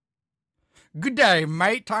Good day,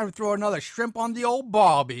 mate. Time to throw another shrimp on the old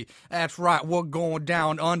barbie. That's right, we're going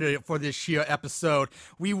down under it for this year episode.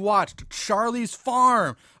 We watched Charlie's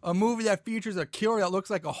Farm, a movie that features a killer that looks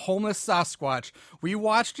like a homeless Sasquatch. We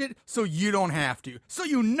watched it so you don't have to, so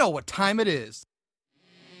you know what time it is.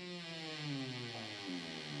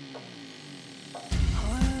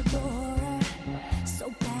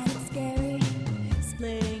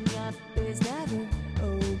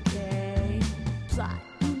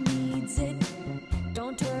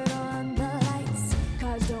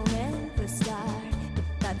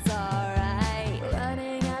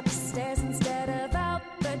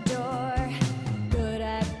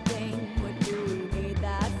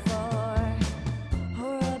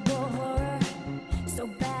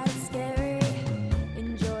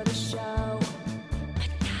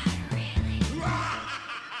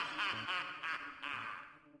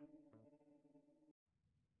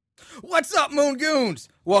 What's up, Moon Goons?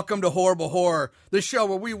 Welcome to Horrible Horror, the show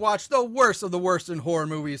where we watch the worst of the worst in horror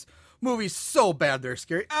movies. Movies so bad they're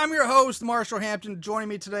scary. I'm your host, Marshall Hampton. Joining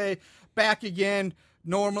me today, back again,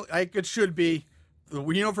 normally, like it should be. The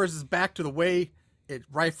universe is back to the way it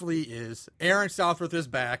rightfully is. Aaron Southworth is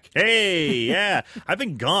back. Hey, yeah. I've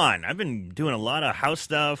been gone. I've been doing a lot of house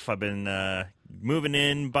stuff. I've been moving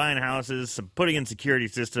in, buying houses, putting in security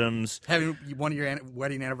systems. Having 1 year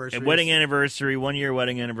wedding anniversary. Wedding anniversary, 1 year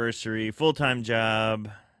wedding anniversary, full-time job.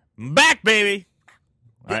 I'm back, baby!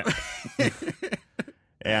 And,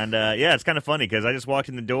 yeah, it's kind of funny because I just walked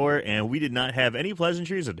in the door and we did not have any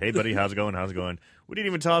pleasantries. Said, hey, buddy, how's it going? How's it going? We didn't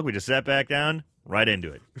even talk. We just sat back down, right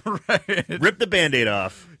into it. Right. Rip the Band-Aid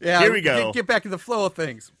off. Yeah, here we go. Get back to the flow of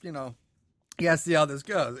things, you know. You gotta see how this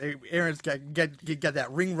goes. Aaron's got get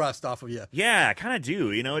that ring rust off of you. Yeah, I kind of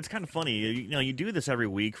do. You know, it's kind of funny. You know, you do this every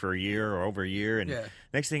week for a year or over a year, and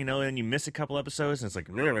next thing you know, then you miss a couple episodes, and it's like,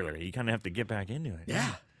 you kind of have to get back into it.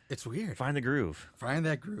 Yeah, it's weird. Find the groove. Find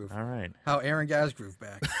that groove. All right. How Aaron got his groove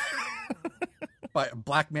back. By a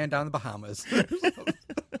black man down in the Bahamas.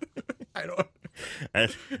 I don't...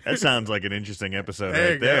 That sounds like an interesting episode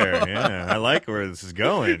there right there. Yeah, I like where this is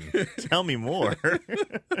going. Tell me more.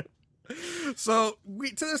 So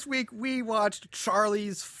this week we watched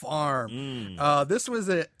Charlie's Farm. This was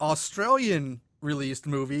an Australian released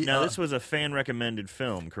movie. Now this was a fan recommended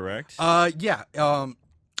film, correct? Yeah.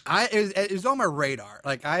 It was on my radar.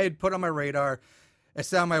 Like I had put on my radar. It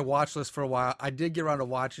sat on my watch list for a while. I did get around to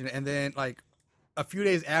watching it, and then like a few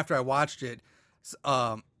days after I watched it,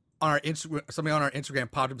 on our somebody on our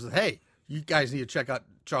Instagram popped up and said, "Hey, you guys need to check out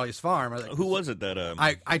Charlie's Farm." Who was it that?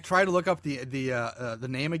 I tried to look up the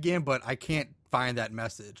name again, but I can't find that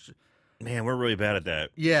message. Man, we're really bad at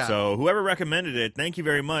that. Yeah. So whoever recommended it, thank you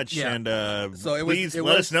very much. Yeah. And so please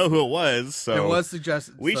let us know who it was. So it was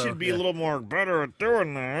suggested. We should be a little more better at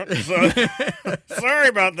doing that. So sorry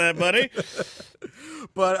about that, buddy.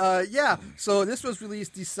 But yeah, so this was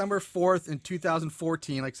released December 4th in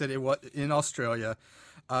 2014. Like I said, it was in Australia.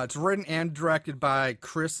 It's written and directed by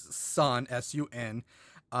Chris Sun, S-U-N.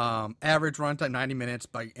 Average runtime 90 minutes.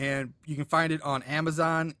 And you can find it on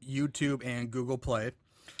Amazon, YouTube, and Google Play.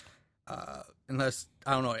 Unless,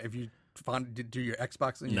 I don't know, if you do your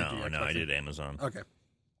Xbox. No, I did Amazon. Okay.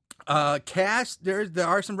 Cast, there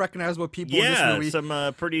are some recognizable people in this movie. Yeah,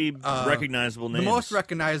 some pretty recognizable names. The most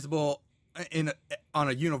recognizable on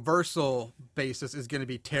a Universal basis is going to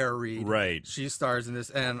be Tara Reid. Right. She stars in this,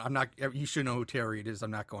 and you should know who Tara Reid is.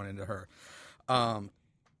 I'm not going into her.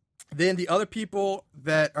 Then the other people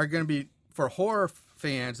that are going to be, for horror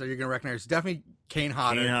fans that you're going to recognize, is definitely Kane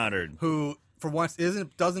Hodder. Who, for once,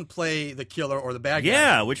 doesn't play the killer or the bad guy.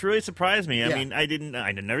 Yeah, which really surprised me. I mean,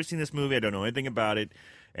 I'd never seen this movie. I don't know anything about it.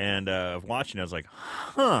 And watching it, I was like,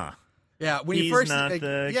 huh. Yeah, when he's you first, not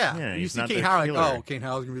you see Kane Hodder, like, oh, Kane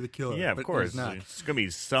Hodder's going to be the killer. Yeah, of course. Not. It's going to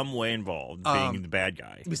be some way involved being the bad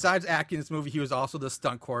guy. Besides acting in this movie, he was also the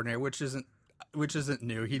stunt coordinator, which isn't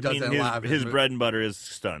new. He does that a lot. His bread and butter is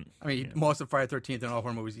stunt. I mean, most of Friday the 13th and all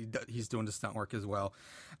horror movies, he's doing the stunt work as well.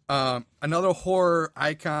 Another horror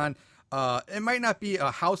icon. It might not be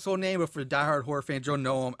a household name, but for diehard horror fans, you'll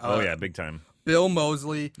know him. Oh, yeah, big time. Bill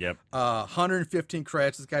Moseley. Yep. 115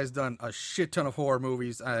 credits. This guy's done a shit ton of horror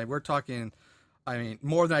movies. We're talking,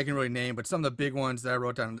 more than I can really name, but some of the big ones that I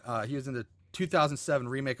wrote down. He was in the 2007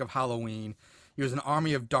 remake of Halloween. He was in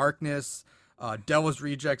Army of Darkness, Devil's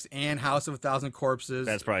Rejects, and House of a Thousand Corpses.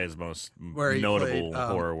 That's probably his most notable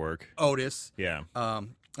horror work. Otis. Yeah.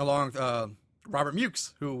 Along with Robert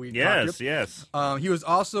Mukes, who we Yes. He was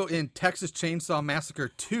also in Texas Chainsaw Massacre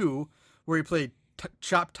 2, where he played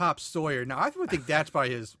Chop Top Sawyer. Now, I would think that's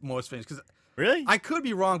probably his most famous. Cause really? I could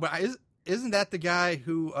be wrong, but isn't that the guy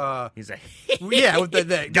who? He's a yeah, with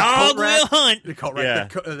the dog coat rack, will hunt. the coat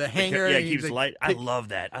rack, the hanger. Yeah, keeps light. I love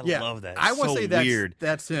that. I love that. I want to so say weird.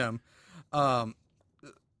 That's him.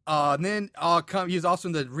 And then he's also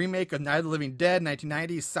in the remake of Night of the Living Dead,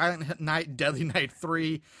 1990, Silent Night, Deadly Night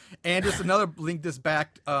 3, and just another link this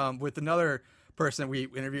back with another person we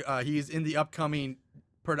interview. He's in the upcoming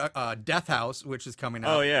Death House, which is coming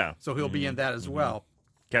out. Oh yeah, so he'll be in that as well.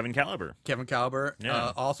 Kevin Caliber.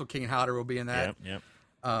 Yeah. Also King Hodder will be in that. Yep.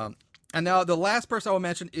 And now the last person I will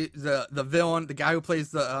mention is the villain, the guy who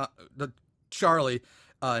plays the Charlie.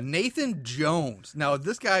 Nathan Jones. Now,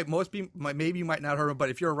 this guy, most people, maybe you might not have heard him,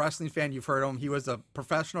 but if you're a wrestling fan, you've heard him. He was a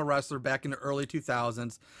professional wrestler back in the early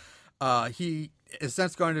 2000s. He is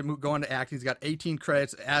since going to acting. He's got 18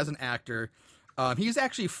 credits as an actor. He's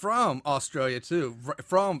actually from Australia, too,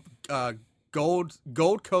 from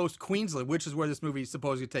Gold Coast, Queensland, which is where this movie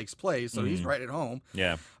supposedly takes place, so he's right at home.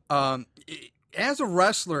 Yeah. As a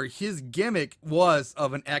wrestler, his gimmick was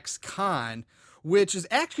of an ex-con, which is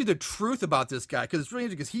actually the truth about this guy, because it's really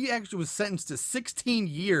interesting, because he actually was sentenced to 16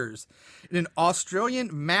 years in an Australian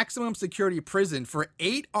maximum security prison for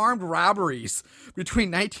 8 armed robberies between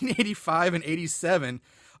 1985 and 87,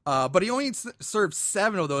 but he only served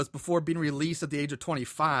 7 of those before being released at the age of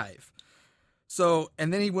 25. So,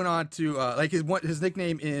 and then he went on to, his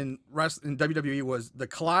nickname in WWE was the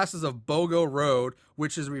Colossus of Bogo Road,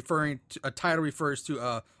 which is a title refers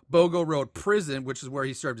to Bogo Road Prison, which is where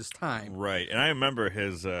he served his time. Right, and I remember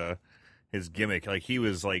his gimmick. He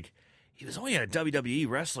was only a WWE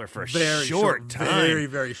wrestler for a short time. Very,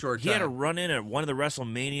 very short time. He had a run-in at one of the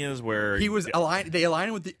WrestleManias where... He was aligned... They aligned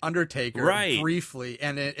him with The Undertaker briefly,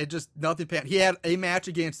 and it just... nothing... He had a match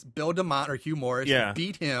against Bill DeMott or Hugh Morris. Yeah.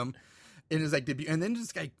 Beat him in his debut, and then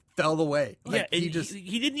this guy fell away. He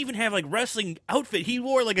didn't even have wrestling outfit. He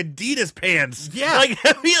wore Adidas pants. Yeah,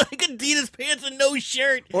 Adidas pants and no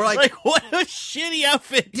shirt. Or what a shitty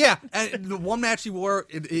outfit. Yeah, and the one match he wore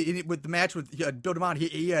with the match with Bill DeMott,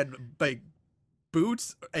 he had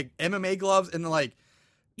boots, MMA gloves, and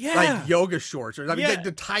yoga shorts, or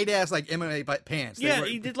the tight ass MMA pants. Yeah,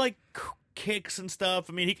 he did kicks and stuff.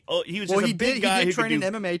 I mean, he was just a big guy. He did train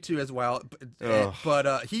in MMA too as well,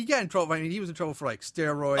 but he got in trouble. I mean, he was in trouble for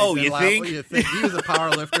steroids. Oh, you think? He was a power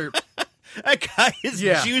lifter. That guy is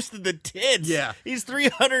juiced to the tits. Yeah, he's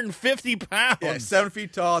 350 pounds. Yeah, 7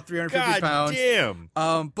 feet tall, 350 pounds. Damn.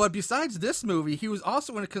 But besides this movie, he was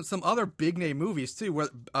also in some other big name movies too. Where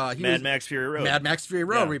Mad Max Fury Road.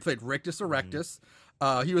 Where he played Rictus Erectus.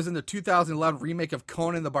 He was in the 2011 remake of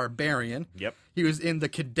Conan the Barbarian. Yep. He was in The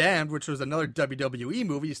Condemned, which was another WWE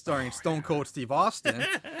movie starring Stone Cold Steve Austin.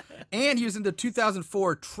 And he was in the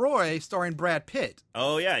 2004 Troy starring Brad Pitt.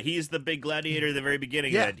 Oh, yeah. He's the big gladiator at the very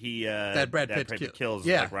beginning that Brad Pitt kills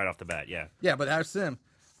right off the bat. Yeah. Yeah, but that's him.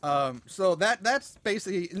 So that's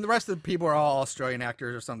basically... And the rest of the people are all Australian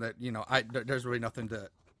actors or something that, there's really nothing to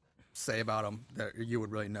say about them that you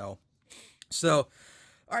would really know. So...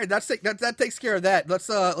 All right, that takes care of that. Let's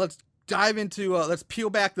dive into let's peel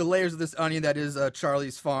back the layers of this onion that is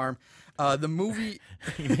Charlie's Farm. The movie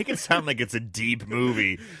you make it sound like it's a deep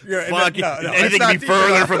movie. Anything can be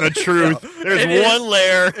further from the truth. There's one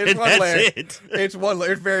layer, and that's it. It's one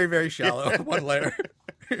layer. It's very, very shallow. One layer.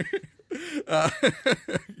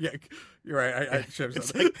 Yeah, you're right. I should have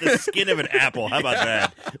said it's like the skin of an apple. How about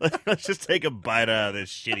that? Let's just take a bite out of this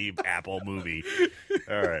shitty apple movie.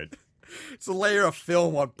 All right. It's a layer of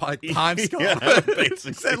film on pond scum. Yeah,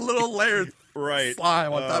 basically. It's that little layer of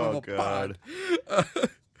slime on top of a pond.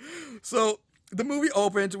 So the movie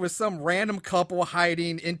opens with some random couple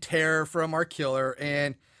hiding in terror from our killer,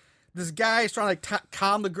 and this guy is trying to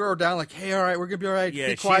calm the girl down, hey, all right, we're gonna be all right. Yeah,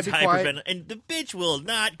 be quiet, she's and the bitch will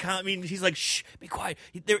not calm. I mean, she's like, shh, be quiet.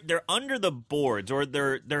 They're under the boards, or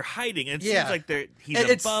they're hiding. And it seems like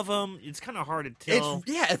he's above them. It's kind of hard to tell.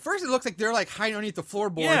 At first it looks like they're hiding underneath the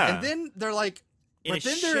floorboard, and then they're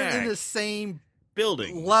they're in the same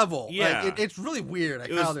building level. Yeah, it's really weird.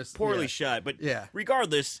 It was poorly shot, but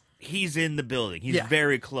regardless, he's in the building. He's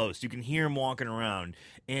very close. You can hear him walking around.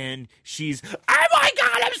 And she's, oh my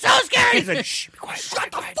God, I'm so scared. He's like, shh, be quiet.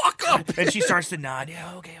 Shut the fuck up. And she starts to nod.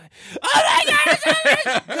 Yeah, okay. Oh my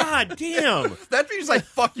God, God damn. That means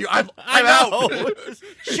fuck you. I'm out.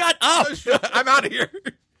 Shut up. I'm out of here.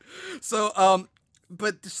 So,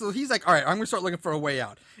 so he's like, all right, I'm going to start looking for a way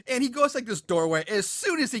out. And he goes this doorway. As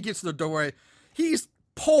soon as he gets to the doorway, he's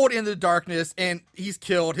pulled into the darkness and he's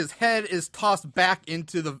killed. His head is tossed back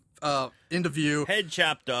into view. Head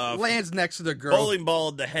chopped off. Lands next to the girl. Bowling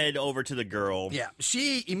balled the head over to the girl. Yeah.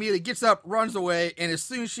 She immediately gets up, runs away, and as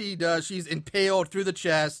soon as she does, she's impaled through the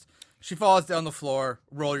chest. She falls down the floor.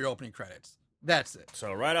 Roll your opening credits. That's it.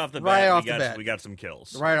 So right off the bat, we got some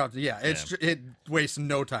kills. Right off it wastes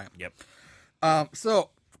no time. Yep. So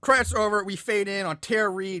credits are over. We fade in on Tara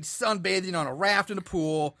Reid sunbathing on a raft in the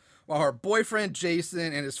pool while her boyfriend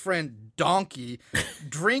Jason and his friend Donkey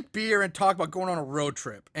drink beer and talk about going on a road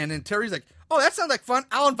trip. And then Terry's like, "Oh, that sounds like fun.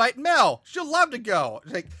 I'll invite Mel. She'll love to go."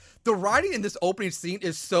 Like the writing in this opening scene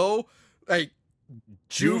is so like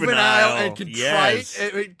juvenile and contrite. Yes.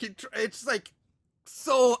 It's like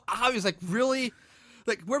so obvious. Like really.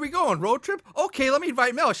 Like, where are we going? Road trip? Okay, let me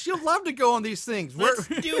invite Mel. She'll love to go on these things. Let's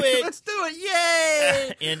do it. Let's do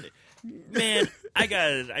it. Yay! And,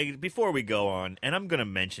 man, before we go on, and I'm going to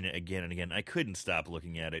mention it again and again, I couldn't stop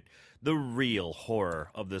looking at it. The real horror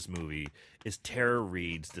of this movie is Tara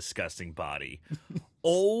Reid's disgusting body.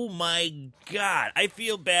 Oh, my God. I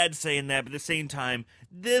feel bad saying that, but at the same time,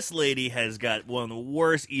 this lady has got one of the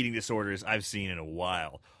worst eating disorders I've seen in a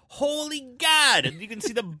while. Holy God! You can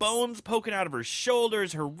see the bones poking out of her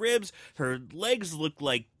shoulders, her ribs, her legs look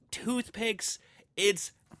like toothpicks.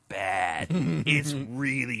 It's bad. It's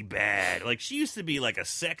really bad. Like, she used to be like a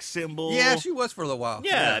sex symbol. Yeah, she was for a while.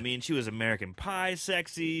 Yeah, I mean, she was American Pie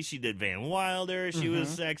sexy. She did Van Wilder. She was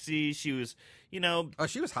sexy. She was, Oh,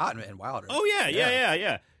 she was hot in Van Wilder. Oh,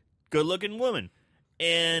 yeah. Good-looking woman.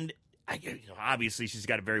 And, obviously, she's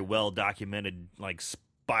got a very well-documented, like,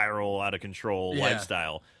 spiral, out-of-control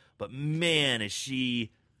lifestyle. But man, is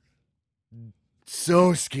she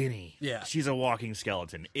so skinny. Yeah. She's a walking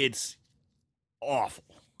skeleton. It's awful.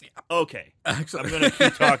 Yeah. Okay. I'm going to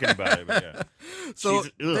keep talking about it. But yeah. So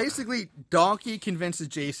basically, Donkey convinces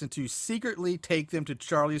Jason to secretly take them to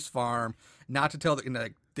Charlie's farm, not to tell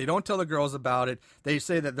they don't tell the girls about it. They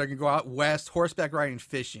say that they're going to go out west, horseback riding,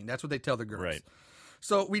 fishing. That's what they tell the girls. Right.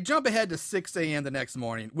 So we jump ahead to 6 a.m. the next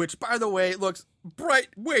morning, which, by the way, looks bright,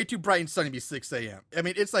 way too bright and sunny to be 6 a.m. I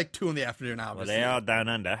mean, it's like 2 in the afternoon, obviously. Well, they are down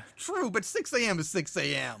under. True, but 6 a.m. is 6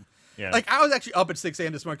 a.m. Yeah. Like, I was actually up at 6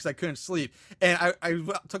 a.m. this morning because I couldn't sleep, and I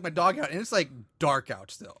took my dog out, and it's, like, dark out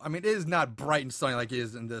still. I mean, it is not bright and sunny like it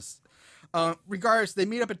is in this. Regardless, they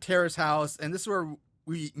meet up at Tara's house, and this is where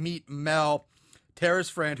we meet Mel, Tara's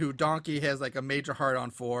friend, who Donkey has, like, a major hard-on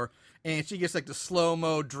for. And she gets like the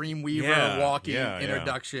slow-mo Dreamweaver walking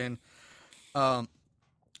introduction. We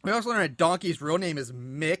also learn that Donkey's real name is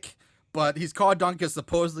Mick, but he's called Donkey because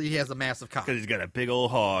supposedly he has a massive cock. Because he's got a big old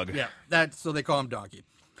hog. Yeah, so they call him Donkey.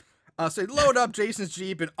 So they load up Jason's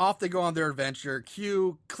Jeep, and off they go on their adventure.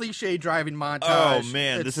 Cue cliche driving montage. Oh,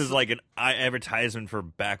 man, this is like an advertisement for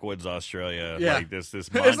Backwoods Australia. Yeah. Like this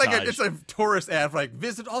montage. It's a tourist ad for, like,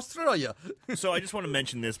 visit Australia. So I just want to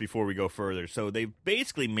mention this before we go further. So they've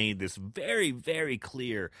basically made this very, very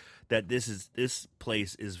clear that this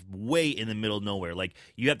place is way in the middle of nowhere. Like,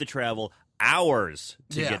 you have to travel hours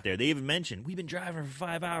to get there. They even mentioned, we've been driving for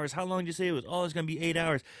 5 hours. How long did you say it was? Oh, it's going to be 8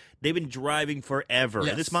 hours. They've been driving forever.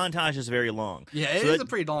 Yes. This montage is very long. Yeah, it is a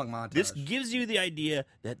pretty long montage. This gives you the idea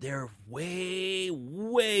that they're way,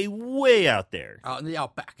 way, way out there. Out in the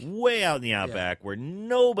outback. Way out in the outback where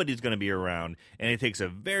nobody's going to be around, and it takes a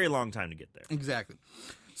very long time to get there. Exactly.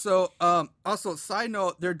 So, also, side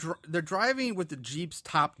note, they're driving with the Jeeps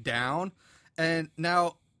top down, and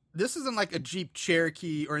now this isn't like a Jeep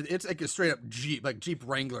Cherokee, or it's like a straight up Jeep, like Jeep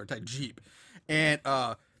Wrangler type Jeep. And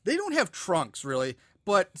they don't have trunks, really,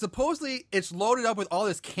 but supposedly it's loaded up with all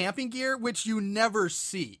this camping gear, which you never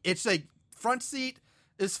see. It's like front seat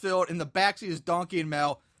is filled, and the back seat is Donkey and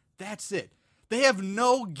Mel. That's it. They have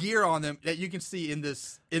no gear on them that you can see in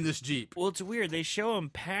this Jeep. Well, it's weird. They show them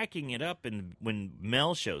packing it up when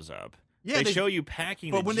Mel shows up. Yeah, they show you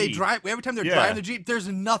packing the Jeep. But when they drive, every time they're driving the Jeep, there's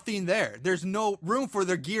nothing there. There's no room for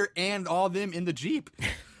their gear and all of them in the Jeep.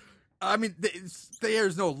 I mean,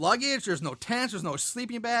 there's no luggage, there's no tents, there's no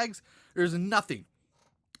sleeping bags, there's nothing.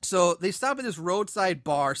 So they stop at this roadside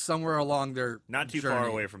bar somewhere along their Not too journey. far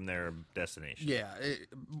away from their destination. Yeah,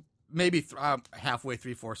 maybe halfway,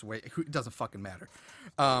 3/4 away. It doesn't fucking matter.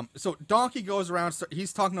 So Donkey goes around.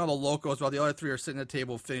 He's talking to all the locals while the other three are sitting at the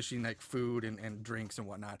table finishing like food and drinks and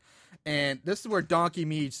whatnot. And this is where Donkey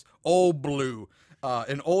meets Old Blue,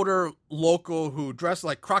 an older local who dressed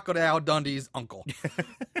like Crocodile Dundee's uncle.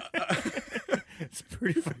 It's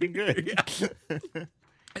pretty fucking good. Yeah.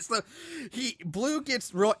 So Blue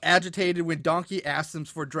gets real agitated when Donkey asks him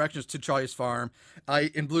for directions to Charlie's farm.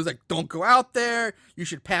 And Blue's like, "Don't go out there. You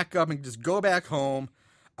should pack up and just go back home."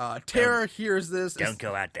 Tara hears this. Don't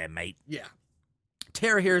go out there, mate. Yeah.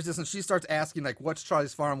 Tara hears this and she starts asking, like, what's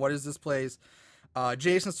Charlie's farm? What is this place?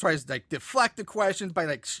 Jason tries to, like, deflect the questions by,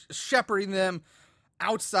 like, shepherding them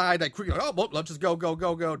outside, like, oh, well, let's just go.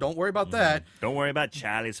 Don't worry about that. Don't worry about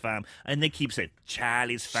Charlie's farm. And they keep saying,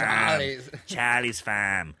 Charlie's farm. Charlie's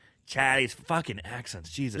farm. Charlie's fucking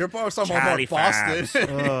accents. Jesus. You're probably talking Charlie more Boston.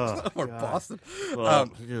 Farms. More Boston. Well,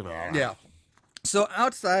 Yeah. So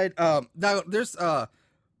outside, now there's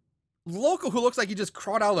local who looks like he just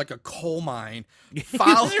crawled out of, like, a coal mine. He's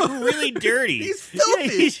really dirty. He's filthy. Yeah,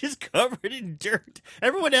 he's just covered in dirt.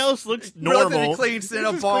 Everyone else looks normal. Relatively clean, sitting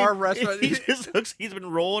in a bar, restaurant. He just looks he's been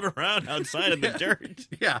rolling around outside of the dirt.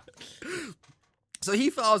 Yeah. So he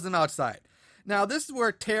follows them outside. Now, this is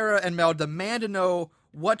where Tara and Mel demand to know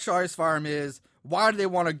what Charlie's Farm is, why do they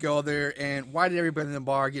want to go there, and why did everybody in the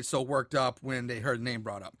bar get so worked up when they heard the name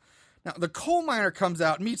brought up. Now, the coal miner comes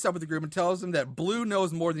out, meets up with the group, and tells them that Blue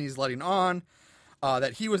knows more than he's letting on,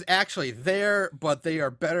 that he was actually there, but they are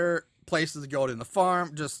better places to go than the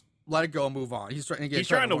farm. Just let it go and move on. He's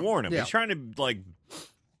trying to warn him. Yeah. He's trying to, like,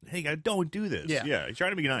 hey, guys, don't do this. Yeah. He's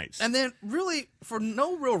trying to be nice. And then, really, for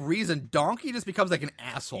no real reason, Donkey just becomes like an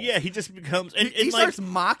asshole. Yeah, he just becomes... And, He and starts like,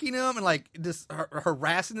 mocking him and, like, just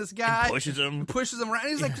harassing this guy. pushes him. Pushes him around.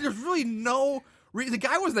 He's like, there's really no... The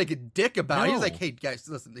guy wasn't like a dick about it. He was No. like, hey, guys,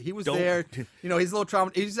 listen, he was Don't- there. You know, he's a little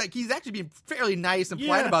traumatized. He's actually being fairly nice and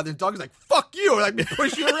polite Yeah. about it. And Donkey's like, fuck you. Like,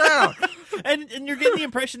 push you around. And you're getting the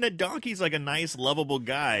impression that Donkey's like a nice, lovable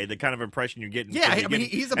guy. The kind of impression you're getting. Yeah, from the I mean, beginning.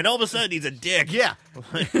 he's a- and all of a sudden he's a dick. Yeah.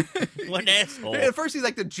 What an asshole. At first, he's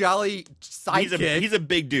like the jolly sidekick. He's a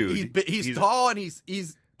big dude. He's tall and he's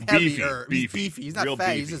heavier. Beefy. He's beefy. He's not Real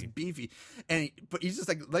fat. He's beefy. just beefy. But he's just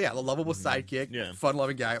like, yeah, the lovable sidekick, Yeah.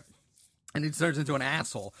 fun-loving guy. And he turns into an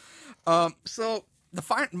asshole. So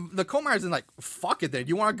the coal miner's in like, fuck it then.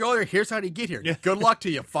 You want to go there? Here's how to get here. Yeah. Good luck to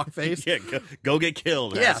you, fuckface. Yeah, go get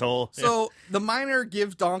killed, asshole. So the miner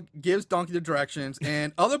gives Donkey the directions,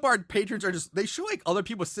 and other bar patrons are they show like other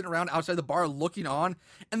people sitting around outside the bar looking on,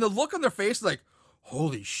 and the look on their face is like,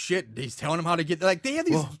 holy shit, he's telling them how to get there. Like, they have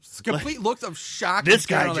these complete looks of shock. This and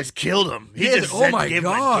guy terror, just killed him. He yeah, just oh said, my gave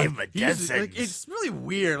god, him a He's death just, like, sentence. it's really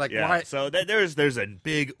weird. Like, Yeah, why? so there's a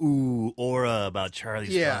big aura about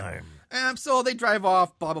Charlie's Farm. So they drive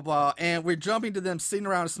off, blah, blah, blah, and we're jumping to them sitting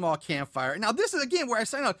around a small campfire. Now, this is, again, where I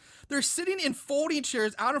sign out. They're sitting in folding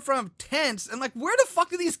chairs out in front of tents, and, like, where the fuck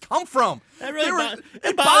did these come from? That really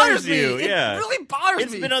it bothers me. you, yeah. It really bothers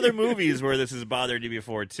It's me. been other movies where this has bothered you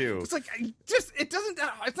before, too. It's like,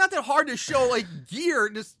 it's not that hard to show, like, gear.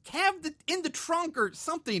 Just have in the trunk or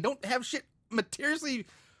something. Don't have shit materially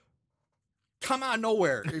come out of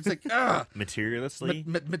nowhere. It's like,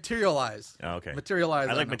 Materialistically? materialize. Oh, okay. Materialize.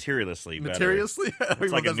 I like materialistically better. Materially?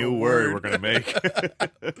 It's like a new word we're going to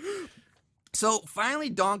make. So finally,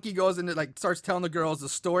 Donkey goes and starts telling the girls the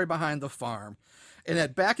story behind the farm, and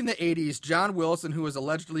that back in the 80s, John Wilson, who was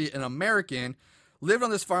allegedly an American, lived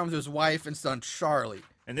on this farm with his wife and son Charlie.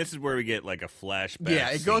 And this is where we get like a flashback. Yeah,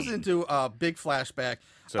 it goes scene. into a big flashback.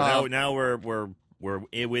 So now we're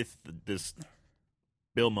with this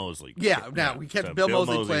Bill Moseley. Yeah, now we kept Bill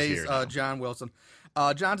Moseley plays here now. John Wilson.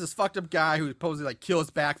 John's this fucked up guy who supposedly like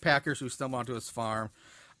kills backpackers who stumble onto his farm.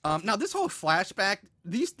 Now this whole flashback,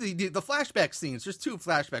 the flashback scenes. There's two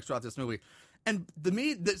flashbacks throughout this movie, and to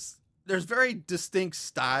me, there's very distinct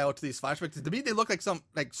style to these flashbacks. To me, they look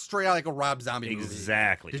like straight out like a Rob Zombie movie.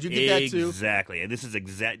 Exactly. Did you get that too? Exactly. And this is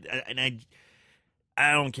and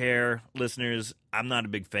I don't care, listeners. I'm not a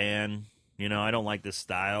big fan. You know, I don't like this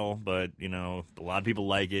style, but you know, a lot of people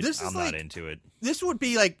like it. I'm not into it. This would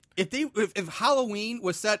be like if Halloween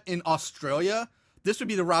was set in Australia. This would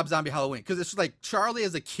be the Rob Zombie Halloween, because it's just like Charlie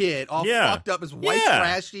as a kid, all fucked up, as white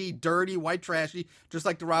trashy, dirty, white trashy, just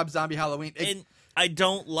like the Rob Zombie Halloween. And I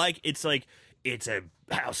don't like it's like it's a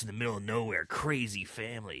house in the middle of nowhere, crazy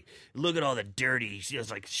family. Look at all the dirty,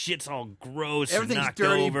 it's like shit's all gross, everything's and knocked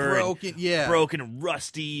dirty, over, broken, and broken and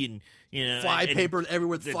rusty, and you know, fly and paper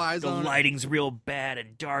everywhere with flies on the it. lighting's real bad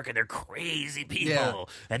and dark, and they're crazy people,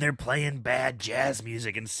 and they're playing bad jazz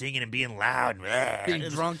music and singing and being loud, and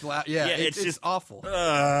being drunk, loud. Yeah, it's just awful.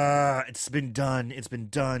 It's been done. It's been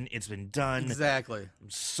done. It's been done. Exactly. I'm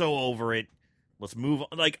so over it. Let's move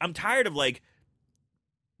on. Like, I'm tired of like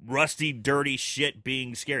rusty, dirty shit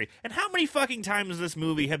being scary. And how many fucking times in this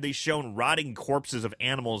movie have they shown rotting corpses of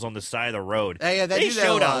animals on the side of the road? Yeah, they do that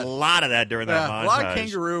showed a lot of that during that montage. A lot of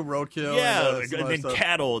kangaroo roadkill. Yeah, and and then stuff.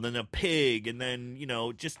 cattle, and then a pig, and then, you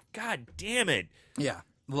know, just, god damn it. Yeah,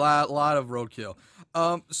 a lot of roadkill.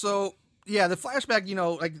 So, yeah, the flashback, you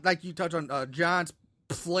know, like you touched on, John's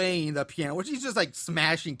playing the piano, which he's just, like,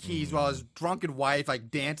 smashing keys while his drunken wife, like,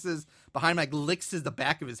 dances behind him, like, licks the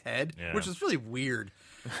back of his head, which is really weird.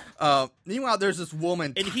 Meanwhile, there's this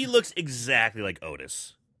woman. And he looks exactly like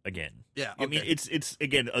Otis again. Yeah, I mean, it's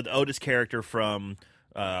again, the Otis character from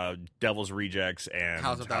Devil's Rejects and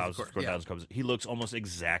House of Thousand Corpses. He looks almost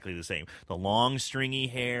exactly the same. The long, stringy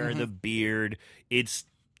hair, the beard. It's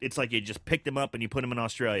it's like you just picked him up and you put him in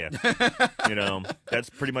Australia. That's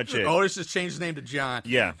pretty much it. Otis just changed his name to John.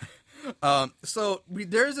 Yeah. So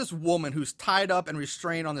there's this woman who's tied up and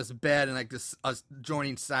restrained on this bed in like this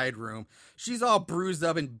adjoining side room. She's all bruised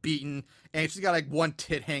up and beaten, and she's got like one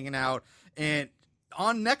tit hanging out. And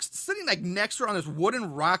sitting like next to her on this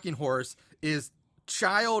wooden rocking horse is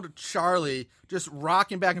child Charlie, just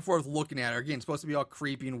rocking back and forth, looking at her. Again, supposed to be all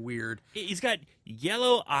creepy and weird. He's got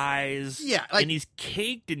yellow eyes. Yeah, and he's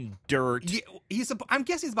caked in dirt. Yeah, I'm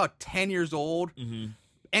guessing he's about 10 years old. Mm-hmm.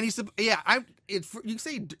 And he's you can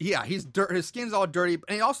say he's dirt. His skin's all dirty,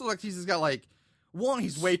 and he also he's just got like one.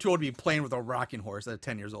 He's way too old to be playing with a rocking horse at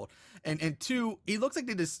 10 years old, and two, he looks like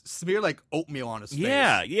they just smear like oatmeal on his face.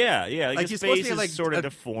 Yeah. Like his he's face supposed to be is like sort of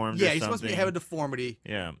deformed. Yeah, or he's supposed to have a deformity.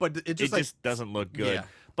 Yeah, but it just doesn't look good. Yeah.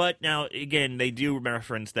 But now again, they do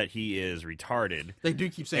reference that he is retarded. They do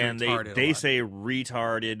keep saying and retarded. They say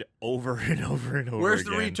retarded over and over and over. Where's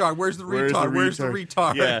again. the retard? Where's the retard? Where's the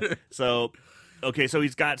retard? Yeah. So. Okay, so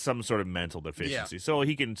he's got some sort of mental deficiency, Yeah. so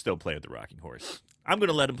he can still play with the rocking horse. I'm going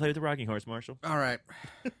to let him play with the rocking horse, Marshall. All right.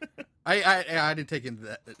 I didn't take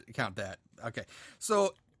into account that. Okay.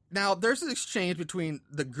 So now there's an exchange between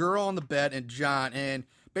the girl on the bed and John, and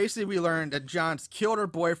basically we learned that John's killed her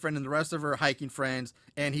boyfriend and the rest of her hiking friends,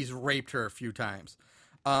 and he's raped her a few times.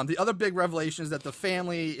 The other big revelation is that the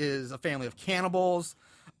family is a family of cannibals,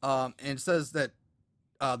 and says that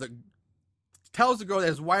tells the girl that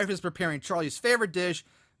his wife is preparing Charlie's favorite dish,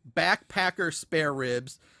 backpacker spare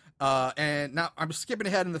ribs. And now I'm skipping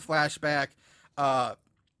ahead in the flashback. An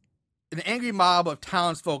angry mob of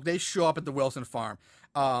townsfolk, they show up at the Wilson farm.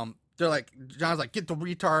 They're like, John's like, get the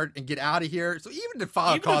retard and get out of here. So even the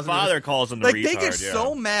father calls him the retard. They get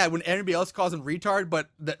so mad when everybody else calls him retard, but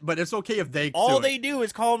it's okay if they all do they it. do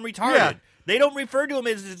is call him retarded. Yeah. They don't refer to him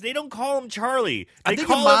as, they don't call him Charlie. They think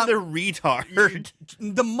call the him the retard.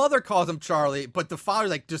 The mother calls him Charlie, but the father's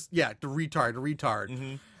like, the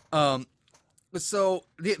retard. Mm-hmm. So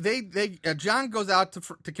John goes out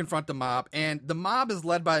to confront the mob, and the mob is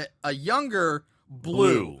led by a younger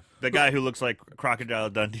Blue. The guy who looks like Crocodile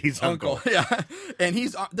Dundee's uncle. Yeah, and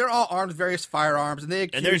they're all armed with various firearms, and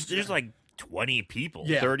there's like 20 people,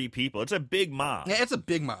 30 people. It's a big mob. Yeah, it's a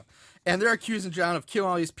big mob. And they're accusing John of killing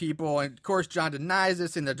all these people. And, of course, John denies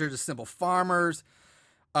this and that they're just simple farmers.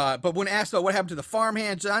 But when asked about what happened to the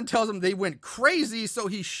farmhand, John tells them they went crazy, so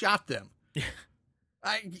he shot them.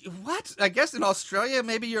 What? I guess in Australia,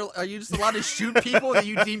 maybe are you just allowed to shoot people that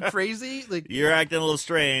you deem crazy? Like, you're acting a little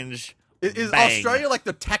strange. Is Bang. Australia like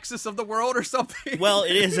the Texas of the world or something? Well,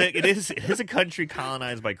 it is a country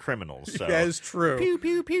colonized by criminals. So. That is true. Pew,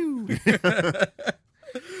 pew, pew.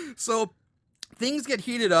 So things get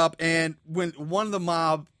heated up, and when one of the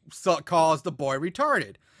mob calls the boy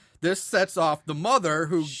retarded, this sets off the mother,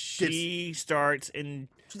 who starts and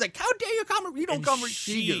she's like, "How dare you come? You don't come."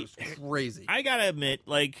 She goes crazy. I gotta admit,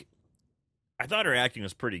 like, I thought her acting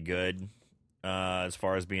was pretty good, as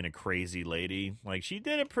far as being a crazy lady. Like, she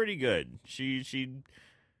did it pretty good. She,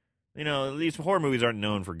 these horror movies aren't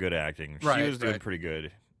known for good acting. She was doing pretty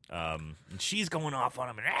good. And she's going off on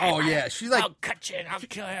him. And, she's like, I'll cut you and I'll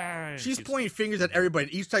kill you. She's pointing fingers at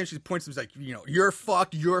everybody. Each time she points, she's like, you're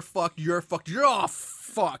fucked, you're fucked, you're fucked, you're all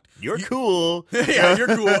fucked. You're cool. Yeah, you're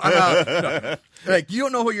cool. I'm out. No. Like, you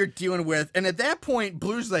don't know who you're dealing with. And at that point,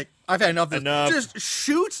 Blue's like, I've had enough of this. Just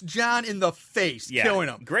shoots John in the face, killing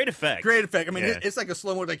him. Great effect. I mean, it's like a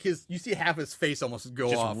slow mo, like you see half his face almost go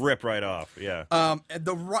off. Just rip right off, yeah. And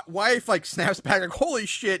the wife, like, snaps back, like, holy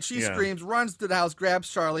shit. She screams, runs to the house, grabs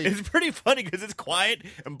Charlie. It's pretty funny because it's quiet,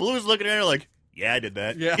 and Blue's looking at her like, yeah, I did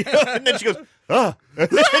that. Yeah. And then she goes,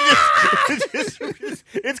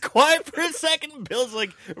 it's quiet for a second. Blue's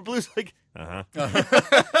like,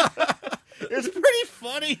 It's pretty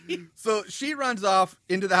funny. So she runs off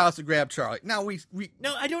into the house to grab Charlie. Now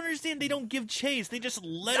No, I don't understand. They don't give chase. They just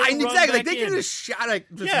let him run exactly. back They in. could have shot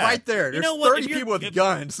right there. There's 30 people with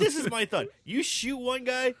guns. This is my thought. You shoot one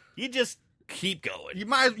guy, you just keep going. You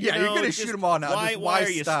might, you're gonna shoot them all now. Why are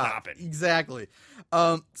you stop? stopping? Exactly.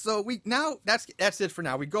 So that's it for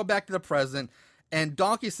now. We go back to the present, and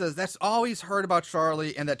Donkey says that's all he's heard about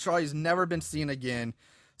Charlie, and that Charlie's never been seen again.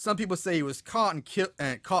 Some people say he was caught and killed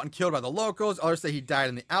by the locals. Others say he died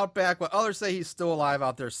in the outback, but others say he's still alive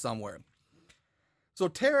out there somewhere. So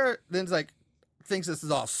Tara then's like, thinks this is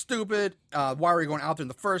all stupid. Why are we going out there in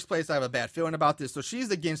the first place? I have a bad feeling about this. So she's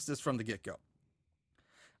against this from the get-go.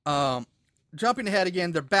 Jumping ahead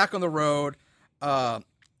again, they're back on the road.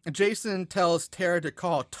 Jason tells Tara to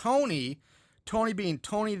call Tony. Tony being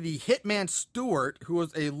Tony the Hitman Stewart, who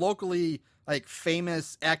was a locally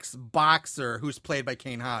famous ex-boxer who's played by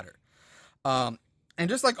Kane Hodder. And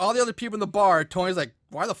just like all the other people in the bar, Tony's like,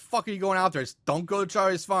 why the fuck are you going out there? Just don't go to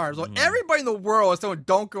Charlie's Farm. So everybody in the world is telling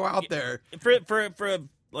don't go out there. For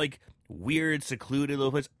like weird, secluded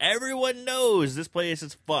little place, everyone knows this place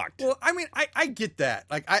is fucked. Well, I mean, I get that.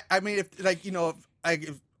 Like, I mean, if like, you know,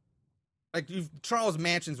 if Charles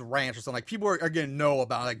Manson's ranch or something, like people are going to know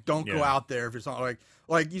about it. Like, don't go out there if you're something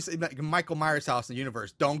like you say, like Michael Myers' house in the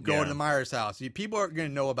universe. Don't go to the Myers house. People are going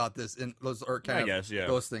to know about this and those are kind of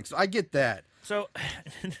those things. So I get that. So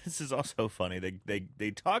this is also funny.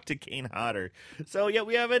 They talk to Kane Hodder. So yeah,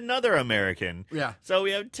 we have another American. Yeah. So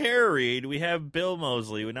we have Tara Reid. We have Bill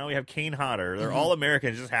Moseley. Now we have Kane Hodder. They're all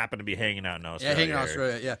Americans. Just happen to be hanging out in Australia. Yeah, hanging out in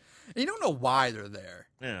Australia. Yeah. And you don't know why they're there.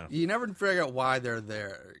 Yeah. You never figure out why they're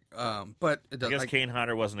there. But it does, I guess Kane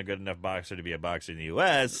Hodder wasn't a good enough boxer to be a boxer in the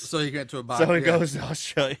U.S. So you get to a box. So he goes to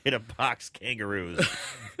Australia to box kangaroos.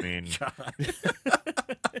 I mean,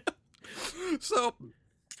 so,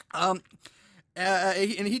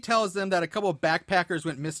 and he tells them that a couple of backpackers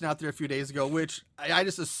went missing out there a few days ago, which I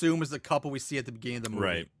just assume is the couple we see at the beginning of the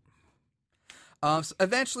movie. Right. So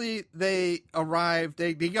eventually they arrived.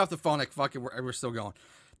 They get off the phone like, fuck it, we're still going.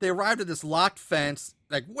 They arrived at this locked fence,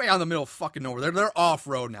 like way out in the middle of fucking nowhere. They're off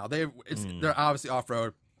road now. They're obviously off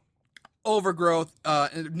road. Overgrowth.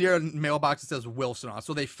 Near a mailbox it says Wilson on it.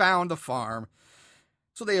 So they found the farm.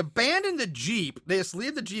 So they abandoned the Jeep. They just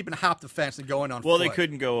leave the Jeep and hop the fence and go in on foot. Well, they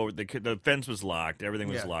couldn't go over. The fence was locked. Everything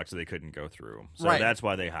was locked, so they couldn't go through. So that's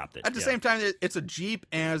why they hopped it. At the same time, it's a Jeep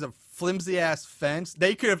and there's a flimsy-ass fence.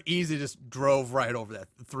 They could have easily just drove right over that,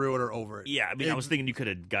 through it or over it. Yeah, I mean, I was thinking you could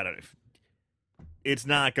have got it. It's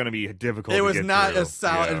not going to be difficult. It was to get not through. a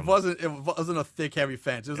solid. Yeah. It wasn't a thick, heavy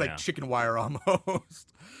fence. It was like chicken wire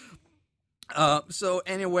almost. So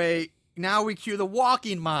anyway, now we cue the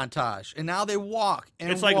walking montage, and now they walk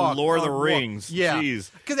and it's walk, like Lord of the walk. Rings. Yeah,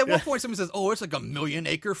 Jeez. because at one point someone says, "Oh, it's like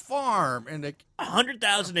 1,000,000-acre farm," and like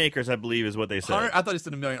 100,000 acres, I believe, is what they said. I thought he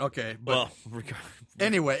said 1,000,000. Okay, but well,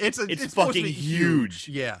 anyway, it's fucking supposed to be huge.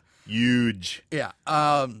 Yeah, huge. Yeah.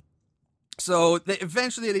 So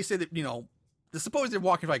eventually they say that they suppose they're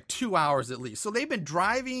walking for like 2 hours at least. So they've been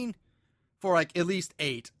driving for like at least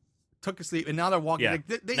 8. Took a sleep, and now they're walking.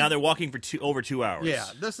 Yeah. Now they're walking for over 2 hours. Yeah,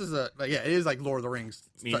 this is it is like Lord of the Rings.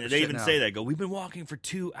 I mean, they even say that. We've been walking for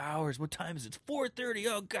 2 hours. What time is it? It's 4:30.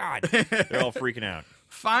 Oh God, they're all freaking out.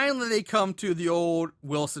 Finally, they come to the old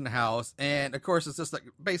Wilson house, and of course, it's just like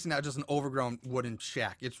basically not just an overgrown wooden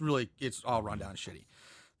shack. It's all run down and shitty.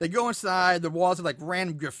 They go inside. The walls have like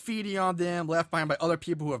random graffiti on them, left behind by other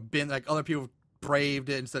people who have been other people. Braved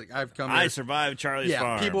it and said, I've come here. I survived Charlie's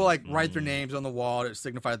Farm. Yeah, people write their names on the wall to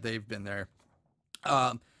signify that they've been there.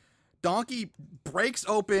 Donkey breaks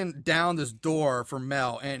open down this door for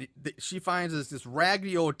Mel, and she finds this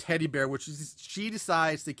raggedy old teddy bear, which she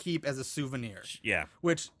decides to keep as a souvenir. Yeah.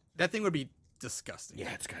 Which, that thing would be disgusting.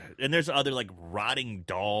 Yeah, it's good. And there's other, rotting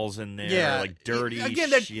dolls in there, dirty Again,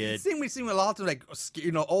 shit. That thing we see a lot of,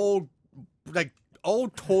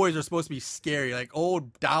 old toys are supposed to be scary, like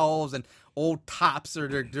old dolls and old tops, or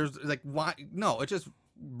there's like why? No, it's just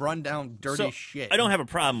run down dirty shit. I don't have a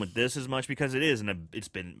problem with this as much because it's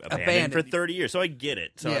been abandoned for 30 years, so I get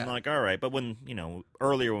it. So I'm like, all right. But when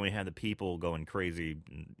earlier when we had the people going crazy,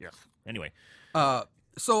 anyway.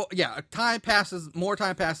 So yeah, more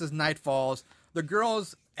time passes, night falls. The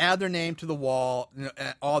girls add their name to the wall,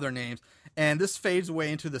 all their names, and this fades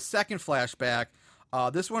away into the second flashback.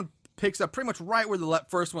 This one picks up pretty much right where the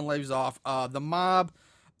first one leaves off. The mob,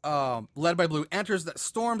 led by Blue,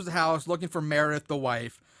 storms the house looking for Meredith, the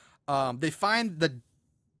wife. They find the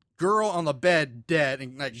girl on the bed dead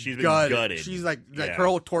and she's been gutted. She's her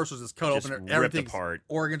whole torso is cut open. Everything's apart.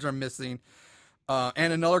 Organs are missing.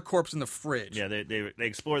 And another corpse in the fridge. Yeah, they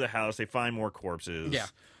explore the house. They find more corpses. Yeah.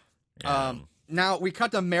 Now we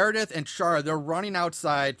cut to Meredith and Char. They're running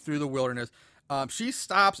outside through the wilderness. She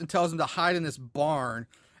stops and tells them to hide in this barn,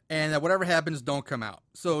 and that whatever happens, don't come out.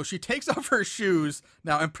 So she takes off her shoes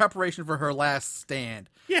now in preparation for her last stand.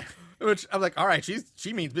 Yeah. Which I'm like, all right,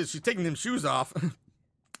 she means she's taking them shoes off.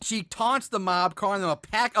 She taunts the mob, calling them a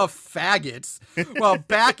pack of faggots, while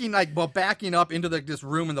backing up into this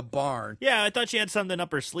room in the barn. Yeah, I thought she had something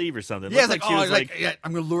up her sleeve or something. Yeah, she was like,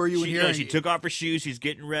 I'm going to lure you in here. She took off her shoes. She's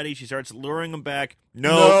getting ready. She starts luring them back.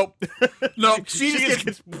 Nope. She just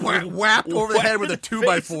gets whacked over the head with a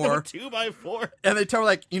 2x4. 2x4. And they tell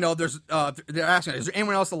her, they're asking, is there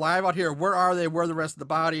anyone else alive out here? Where are they? Where are the rest of the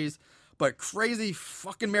bodies? But crazy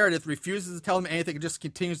fucking Meredith refuses to tell them anything and just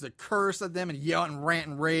continues to curse at them and yell and rant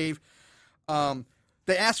and rave.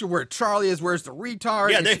 They ask her where Charlie is. Where's the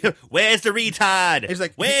retard? Yeah, where's the retard? He's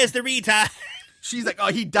like, where's the retard? She's like,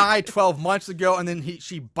 oh, he died 12 months ago. And then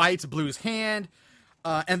she bites Blue's hand.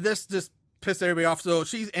 And this just pissed everybody off. So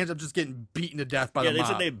she ends up just getting beaten to death by the they mob.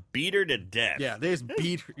 said they beat her to death. Yeah, they just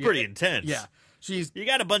beat her. Pretty intense. Yeah, You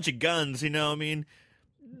got a bunch of guns, you know. I mean,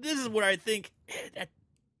 this is where I think that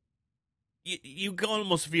you can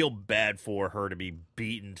almost feel bad for her to be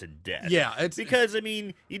beaten to death. Yeah, it's because I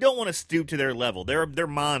mean, you don't want to stoop to their level. They're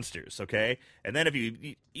monsters, okay? And then if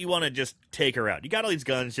you want to just take her out, you got all these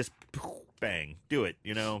guns, just bang, do it.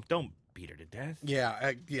 You know, don't beat her to death. Yeah,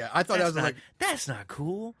 I thought that was like that's not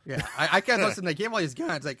cool. Yeah, I kind of listen. They gave all these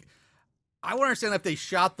guns. Like, I would understand if they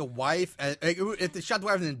shot the wife, if they shot the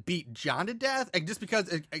wife and then beat John to death, just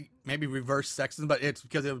because maybe reverse sexism, but it's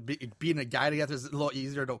because it would be beating a guy to death is a little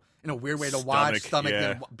easier to, in a weird way, to watch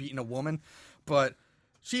than beating a woman. But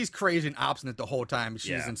she's crazy and obstinate the whole time.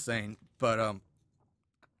 She's insane. But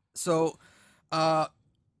so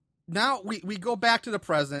now we go back to the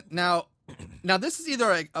present. Now this is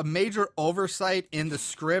either a major oversight in the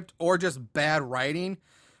script or just bad writing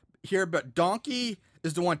here. But Donkey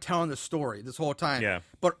is the one telling the story this whole time. Yeah.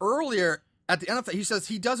 But earlier, at the end of it, he says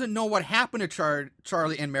he doesn't know what happened to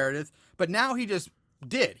Charlie and Meredith, but now he just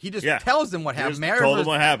did. He just tells them what happened. Meredith told them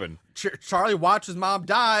what happened. Charlie watched his mom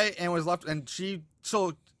die and was left, and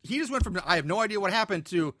so he just went from I have no idea what happened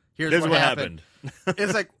to here's what happened.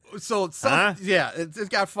 It's like it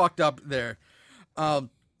got fucked up there. And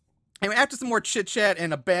after some more chit chat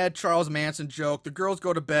and a bad Charles Manson joke, the girls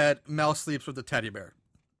go to bed. Mel sleeps with the teddy bear.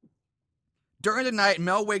 During the night,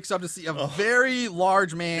 Mel wakes up to see a very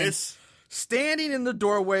large man standing in the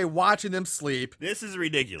doorway watching them sleep. This is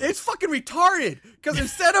ridiculous. It's fucking retarded. Because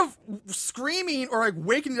instead of screaming or like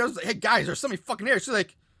waking the others, like, hey guys, there's somebody fucking here. She's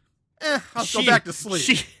like, I'll go back to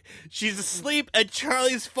sleep. She's asleep at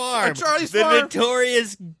Charlie's farm. At Charlie's the farm.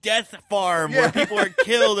 notorious death farm where people are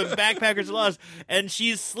killed and backpackers are lost. And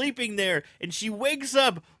she's sleeping there. And she wakes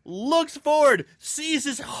up, looks forward, sees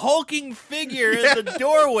this hulking figure in the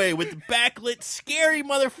doorway with the backlit, scary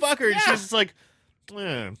motherfucker. And she's just like,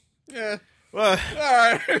 well, all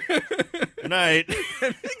right. Good night.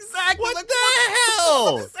 Exactly. What the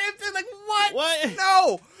hell? The same thing. Like, what? What?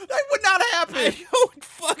 No, that would not happen. I don't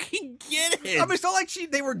fucking get it. I mean, it's not like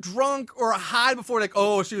they were drunk or high before, like,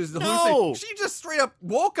 oh, she was hallucinating. No. She just straight up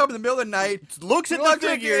woke up in the middle of the night, looks at the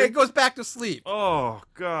figure, and goes back to sleep. Oh,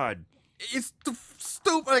 God. It's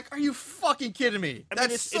stupid. Like, are you fucking kidding me? I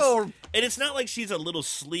mean, and it's not like she's a little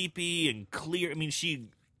sleepy and clear. I mean, she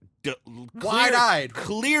wide-eyed,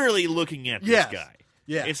 clearly looking at this guy.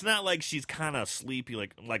 Yeah, it's not like she's kind of sleepy,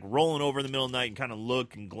 like rolling over in the middle of the night and kind of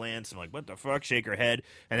look and glance and like, what the fuck? Shake her head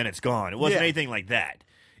and then it's gone. It wasn't anything like that.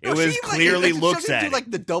 It was clearly looks at it.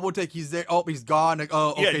 Like the double take. He's there. Oh, he's gone. Like,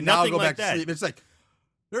 oh, okay. Now I'll go back to sleep. It's like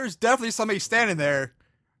there's definitely somebody standing there.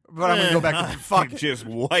 But I'm gonna go back to fuck. Just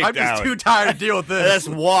wiped out. I'm just too tired to deal with this.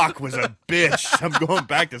 This walk was a bitch. I'm going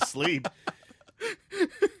back to sleep.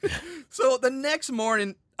 So the next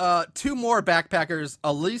morning, two more backpackers,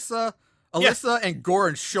 Alyssa and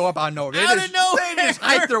Gordon, show up out of nowhere. Out of nowhere. They just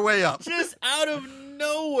hike their way up. Just out of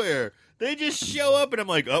nowhere. They just show up, and I'm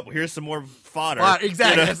like, oh, here's some more fodder.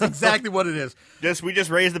 Exactly. You know? That's exactly what it is. We just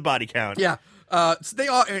raised the body count. Yeah. So they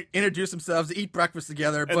all introduce themselves, they eat breakfast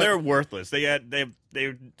together, and they're worthless. They're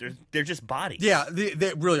just bodies. Yeah,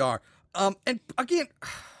 they really are. And again,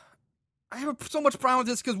 I have so much problem with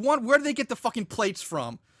this because one, where do they get the fucking plates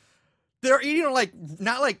from? They're eating like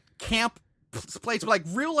not like camp plates, but like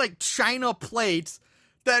real like China plates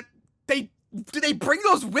that do they bring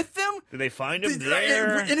those with them? Do they find them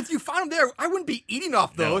there? And if you find them there, I wouldn't be eating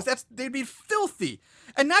off those. No. They'd be filthy.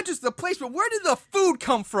 And not just the plates, but where did the food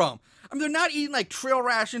come from? I mean, they're not eating like trail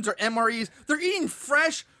rations or MREs. They're eating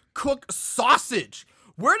fresh cooked sausage.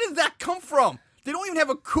 Where did that come from? They don't even have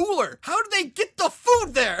a cooler. How did they get the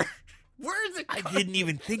food there? Where is it? I didn't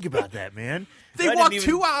even think about that, man. They walked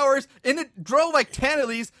 2 hours and it drove like 10 of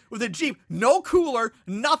these with a Jeep. No cooler,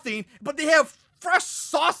 nothing, but they have fresh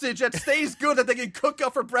sausage that stays good that they can cook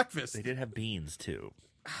up for breakfast. They did have beans, too.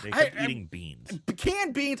 They kept eating beans.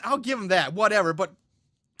 Canned beans, I'll give them that, whatever, but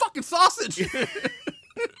fucking sausage.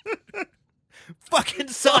 Fucking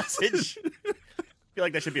sausage. I feel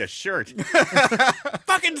like that should be a shirt.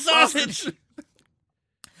 Fucking sausage.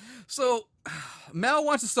 So, Mel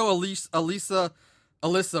wants to sew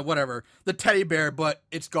Alyssa, whatever, the teddy bear, but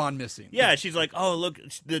it's gone missing. Yeah, she's like, oh, look,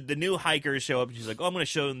 the new hikers show up, and she's like, oh, I'm going to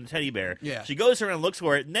show them the teddy bear. Yeah. She goes around and looks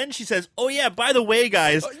for it, and then she says, oh, yeah, by the way,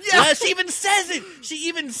 guys. She even says it. She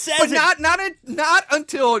even says but it. not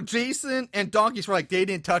until Jason and Donkeys were like, they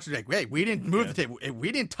didn't touch it. Like, wait, we didn't move the table.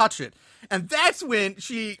 We didn't touch it. And that's when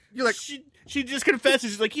you're like... She just confesses.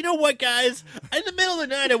 She's like, you know what, guys? In the middle of the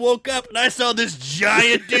night, I woke up and I saw this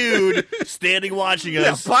giant dude standing watching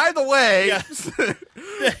us. Yeah, by the way. Yeah.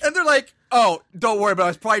 And they're like, oh, don't worry about it.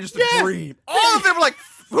 It's probably just a dream. All of them were like,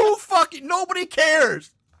 who fucking, nobody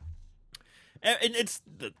cares. And it's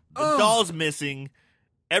the doll's missing.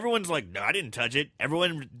 Everyone's like, no, I didn't touch it.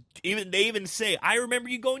 They even say, I remember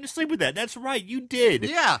you going to sleep with that. That's right, you did.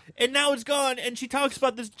 Yeah. And now it's gone, and she talks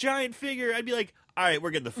about this giant figure. I'd be like, all right,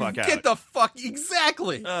 we're getting the fuck out. Get the fuck,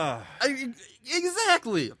 exactly.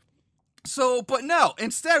 Exactly. So, but no,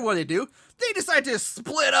 instead what do? They decide to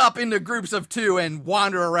split up into groups of 2 and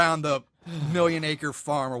wander around the million-acre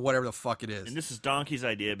farm or whatever the fuck it is. And this is Donkey's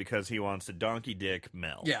idea because he wants to donkey dick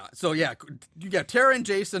Mel. Yeah, so yeah, you got Tara and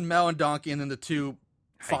Jason, Mel and Donkey, and then the 2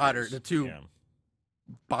 fodder, the 2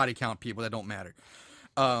 body count people that don't matter.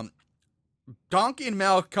 Donkey and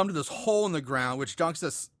Mel come to this hole in the ground, which Donkey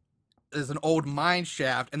says is an old mine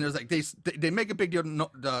shaft, and there's like they make a big deal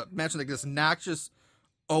to mention like this noxious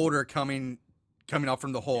odor coming out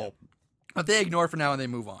from the hole, but they ignore it for now and they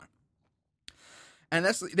move on. And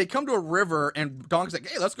they come to a river, and Donkey's like,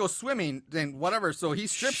 "Hey, let's go swimming." Then whatever. So he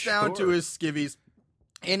strips down to his skivvies,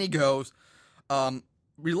 and he goes.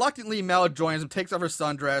 Reluctantly, Mel joins him, takes off her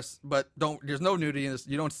sundress, but there's no nudity in this.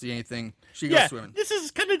 You don't see anything. She goes swimming. This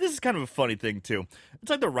is kind of a funny thing too.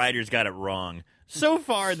 It's like the writers got it wrong. So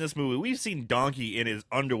far in this movie, we've seen Donkey in his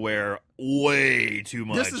underwear way too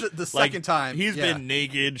much. This is the second time. He's been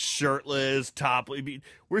naked, shirtless, topless.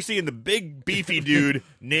 We're seeing the big, beefy dude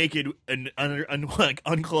naked and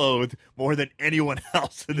unclothed more than anyone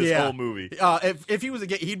else in this whole movie. If he was a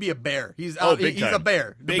gay, he'd be a bear. He's a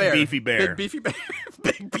bear. Big beefy bear. Big beefy bear.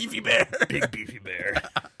 Big beefy bear. Big beefy bear.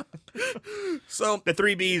 So the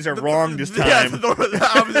 3 Bs are wrong this time. Yeah,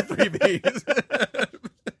 the 3 Bs.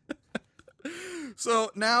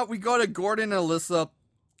 So now we go to Gordon and Alyssa.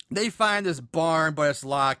 They find this barn, but it's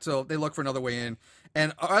locked, so they look for another way in.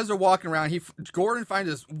 And as they're walking around, Gordon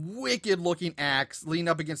finds this wicked-looking axe leaning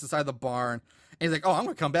up against the side of the barn. And he's like, oh, I'm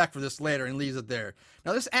going to come back for this later, and leaves it there.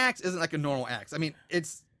 Now, this axe isn't like a normal axe. I mean,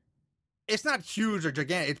 it's not huge or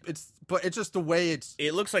gigantic, but it's just the way it's...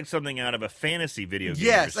 It looks like something out of a fantasy video game.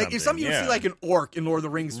 Yes, like it's something you see like an orc in Lord of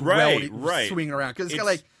the Rings swinging around. Because it's got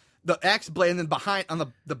like the axe blade, and then behind on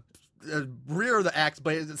the rear of the axe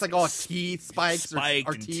blade, it's like all teeth, spikes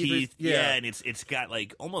or teeth. Yeah, and it's got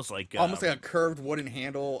like almost like a curved wooden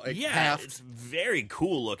handle. It's very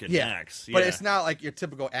cool looking axe. But it's not like your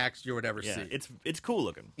typical axe you would ever see. It's cool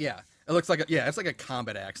looking. Yeah, it looks like it's like a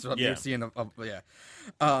combat axe. So you're seeing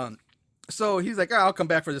so he's like, I'll come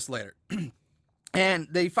back for this later. And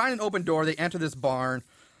they find an open door. They enter this barn,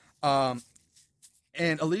 and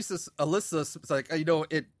Alyssa's like,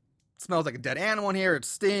 it smells like a dead animal in here. It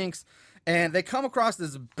stinks. And they come across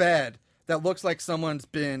this bed that looks like someone's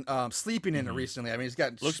been sleeping in it recently. I mean,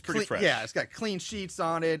 looks pretty fresh. Yeah, it's got clean sheets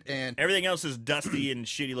on it, and everything else is dusty and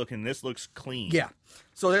shitty looking. This looks clean. Yeah.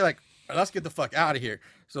 So they're like, let's get the fuck out of here.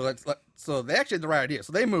 So they actually had the right idea.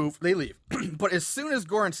 So they move, they leave. But as soon as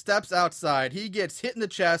Gordon steps outside, he gets hit in the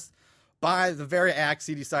chest by the very axe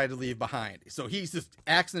he decided to leave behind. So he's just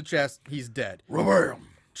axe in the chest. He's dead.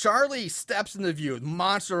 Charlie steps into view.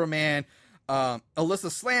 Monster of a man.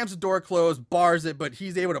 Alyssa slams the door closed, bars it, but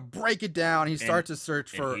he's able to break it down. He starts to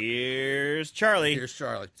search for... Here's Charlie.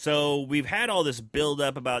 So we've had all this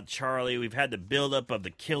build-up about Charlie. We've had the build-up of the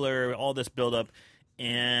killer, all this build-up,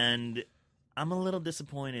 and I'm a little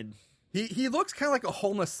disappointed. He looks kind of like a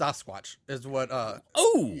homeless Sasquatch, is what...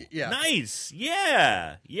 Nice.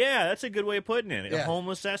 Yeah, that's a good way of putting it. A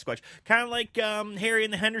homeless Sasquatch. Kind of like Harry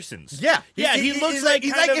and the Hendersons. Yeah. He looks like...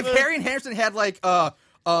 He's like if Harry and Henderson had like...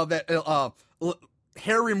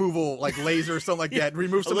 hair removal like laser or something like that.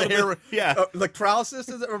 Remove some of the hair, like paralysis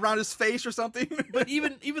around his face or something. But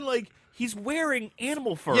even like he's wearing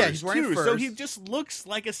animal fur. Yeah, he's wearing furs. So he just looks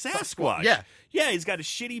like a Sasquatch. Yeah, he's got a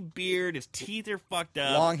shitty beard. His teeth are fucked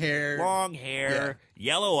up. Long hair,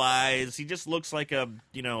 yellow eyes. He just looks like a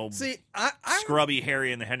scrubby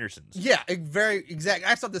Harry and the Hendersons. Yeah, very exact.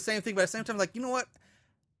 I thought the same thing, but at the same time, like, you know what?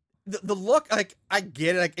 The look, like, I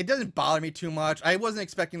get it. Like, it doesn't bother me too much. I wasn't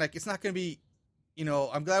expecting, like, it's not going to be,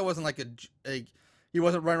 I'm glad it wasn't like he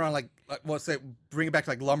wasn't running around like let's say, bring it back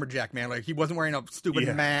to like Lumberjack Man. Like, he wasn't wearing a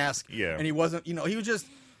stupid mask. Yeah. And he wasn't, he was just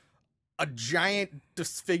a giant,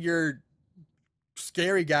 disfigured,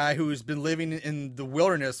 scary guy who's been living in the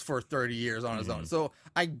wilderness for 30 years on his own. So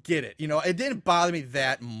I get it. It didn't bother me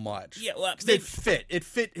that much. Yeah, well, it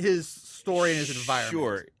fit his story and his environment.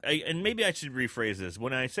 Sure. And maybe I should rephrase this.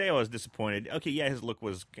 When I say I was disappointed, okay, yeah, his look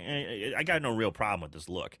was... I got no real problem with this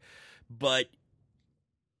look. But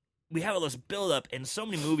we have all this build-up, and so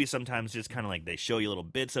many movies sometimes just kind of like they show you little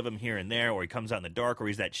bits of him here and there, or he comes out in the dark, or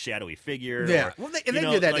he's that shadowy figure. Yeah, or, well, they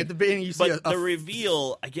did that at the beginning. You see but the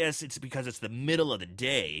reveal, I guess it's because it's the middle of the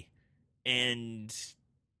day, and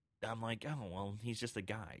I'm like, oh well, he's just a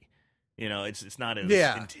guy. You know, it's not as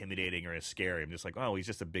intimidating or as scary. I'm just like, oh, he's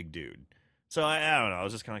just a big dude. So I don't know. I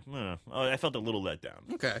was just kind of like, I felt a little let down.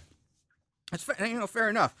 Okay, that's fair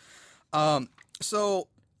enough. So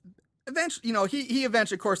eventually, he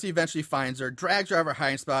eventually finds her, drags her out of her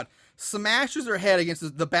hiding spot, smashes her head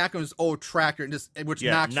against the back of his old tractor, and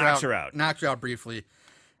knocks her out. Knocks her out briefly.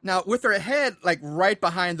 Now, with her head like right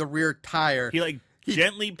behind the rear tire, he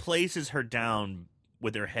gently places her down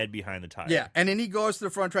with her head behind the tire. Yeah, and then he goes to the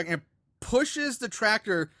front track and pushes the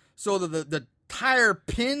tractor so that the tire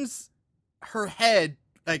pins her head,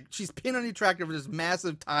 like she's pinned on the tractor with this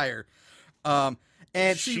massive tire. And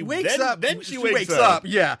she wakes up. Then she wakes up.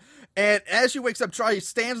 Yeah. And as she wakes up, Charlie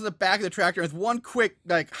stands in the back of the tractor, and with one quick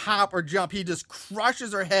hop or jump, he just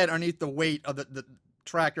crushes her head underneath the weight of the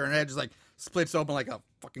tractor, and her head just splits open like a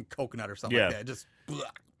fucking coconut or something like that. Just blah.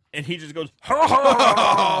 And he just goes, ha ha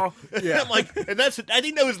ha. Yeah. I'm like, I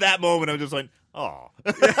think that was that moment. I was just like, oh.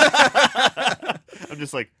 I'm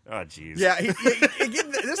just like, oh, jeez. Yeah.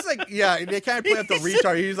 This is they kind of play up the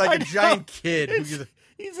retard. He's like a giant kid.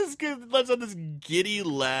 He's just lets out this giddy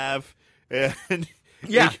laugh. And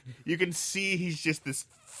you can see he's just this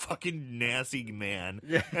fucking nasty man.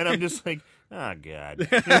 Yeah. And I'm just like, oh, God.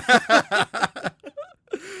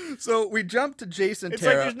 So we jump to Jason It's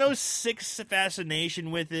Terra. like there's no sick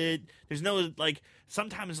fascination with it. There's no,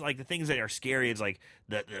 sometimes, the things that are scary, it's like,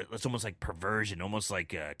 it's almost like perversion, almost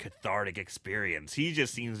like a cathartic experience. He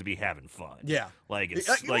just seems to be having fun. Yeah. He's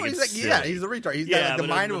he's a retard. He's got the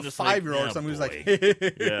mind of a 5-year-old or something who's like...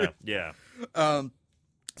 Yeah.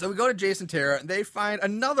 So we go to Jason Terra, and they find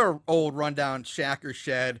another old rundown shack or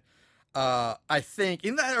shed. I think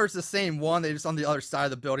or it's the same one. They just on the other side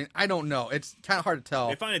of the building. I don't know. It's kind of hard to tell.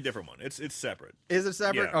 They find a different one. It's separate. Is it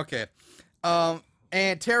separate? Yeah. Okay.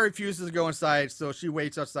 And Tara refuses to go inside, so she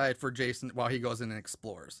waits outside for Jason while he goes in and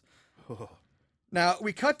explores. Now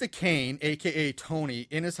we cut to Kane, aka Tony,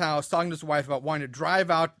 in his house talking to his wife about wanting to drive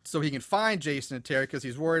out so he can find Jason and Tara because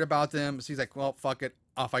he's worried about them. So he's like, "Well, fuck it,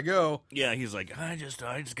 off I go." Yeah, he's like, I just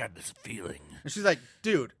got this feeling. And she's like,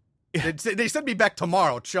 "Dude." They said be back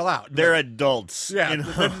tomorrow. Chill out. They're adults. Yeah, you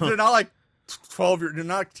know? they're not 12 year. They're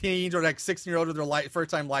not teens or 16-year-olds with their first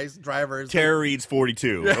time license drivers. Tara Reid's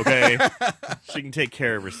 42. Okay, she can take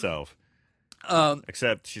care of herself.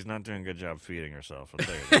 Except she's not doing a good job feeding herself. I'll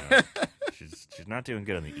tell you that. She's not doing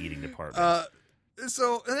good in the eating department.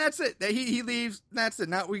 So and that's it. He leaves. That's it.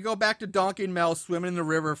 Now we go back to Donkey and Mel swimming in the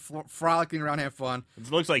river, frolicking around, having fun.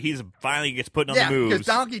 It looks like he's finally gets put on the moves. Because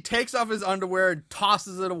Donkey takes off his underwear and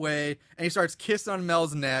tosses it away, and he starts kissing on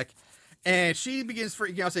Mel's neck, and she begins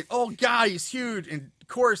freaking out, saying, "Oh God, he's huge!" And of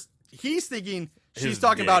course, he's thinking she's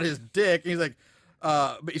talking about his dick. And he's like,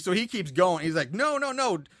 so he keeps going. He's like, "No.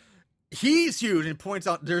 He's huge," and points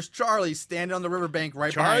out there's Charlie standing on the riverbank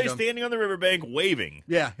behind him. Charlie's standing on the riverbank waving.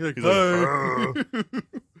 Yeah. He's like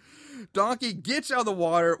Donkey gets out of the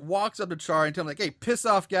water, walks up to Charlie and tells him, like, "Hey, piss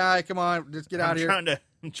off, guy. Come on, just get out of here."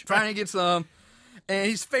 I'm trying to get some. And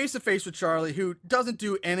he's face to face with Charlie, who doesn't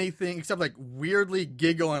do anything except weirdly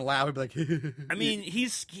giggle and laugh and be like, I mean,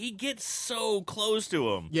 he gets so close to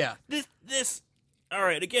him. Yeah. This all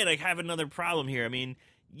right, again, I have another problem here. I mean,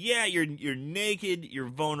 yeah, you're naked, you're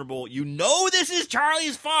vulnerable. You know this is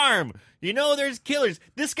Charlie's farm. You know there's killers.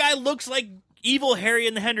 This guy looks like evil Harry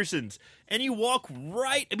and the Hendersons. And you walk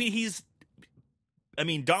right. I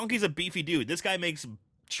mean, Donkey's a beefy dude. This guy makes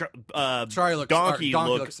Donkey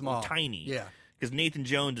look small. Tiny. Yeah. Because Nathan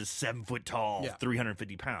Jones is 7 foot tall, yeah.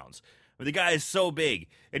 350 pounds. But the guy is so big,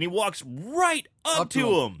 and he walks right up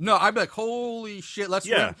to him. No, I'd be like, holy shit, let's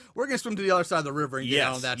swim. We're going to swim to the other side of the river and get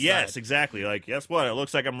out on that side. Yes, exactly. Guess what? It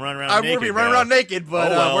looks like I'm running around naked. I would be running around naked,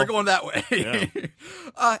 but we're going that way. Yeah.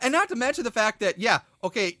 And not to mention the fact that,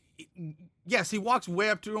 yes, he walks way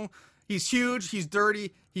up to him. He's huge. He's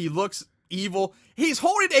dirty. He looks evil. He's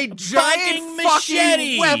holding a giant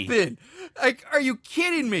fucking weapon. Are you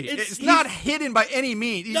kidding me? It's not hidden by any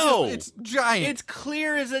means. It's giant. It's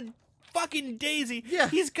clear as a fucking daisy. Yeah.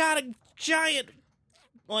 He's got a giant,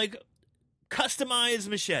 customized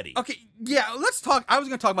machete. Okay, yeah, let's talk. I was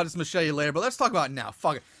going to talk about this machete later, but let's talk about it now.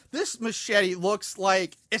 Fuck it. This machete looks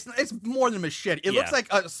like it's more than a machete. It looks like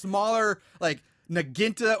a smaller,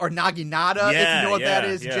 Naginata or Naginata, if you know what that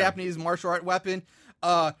is, Japanese martial art weapon.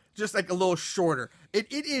 Just a little shorter.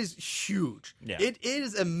 It is huge. Yeah. It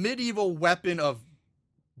is a medieval weapon of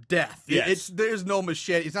death. Yes. There's no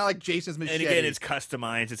machete. It's not like Jason's machete. And again, it's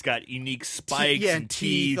customized. It's got unique spikes and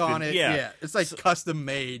teeth on it. Yeah. It's custom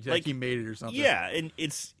made. Like he made it or something. Yeah, and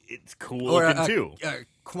it's cool looking too.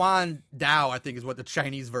 Quan Dao, I think, is what the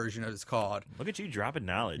Chinese version of it's called. Look at you dropping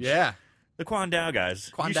knowledge. Yeah. The Kwandao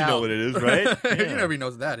guys. Kwandao. You should know what it is, right? Yeah. Nobody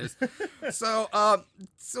knows what that is.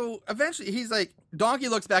 So eventually he's like, Donkey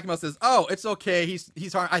looks back at him and says, "Oh, it's okay.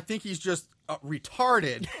 He's hard. I think he's just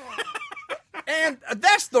retarded." And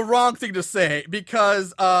that's the wrong thing to say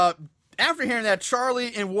because after hearing that,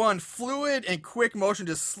 Charlie, in one fluid and quick motion,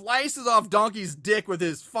 just slices off Donkey's dick with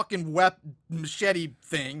his fucking machete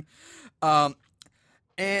thing. And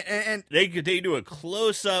they do a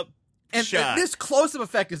close-up shot. This close-up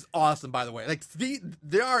effect is awesome, by the way. Like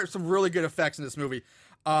there are some really good effects in this movie.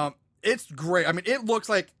 It's great. I mean, it looks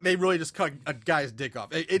like they really just cut a guy's dick off.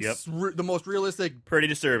 It's the most realistic. Pretty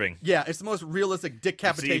disturbing. Yeah, it's the most realistic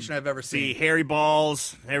decapitation I've ever seen. See hairy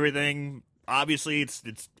balls, everything. Obviously, it's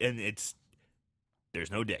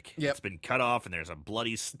there's no dick. Yep. It's been cut off, and there's a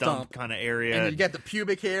bloody stump kind of area. And you get the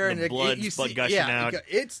pubic hair and blood gushing out.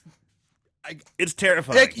 It's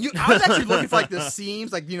terrifying. I was actually looking for like the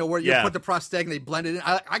seams, like where you put the prosthetic and they blend it in.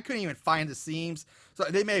 I couldn't even find the seams, so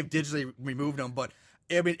they may have digitally removed them, but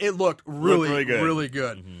I mean it looked really good. Really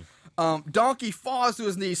good. Mm-hmm. Donkey falls to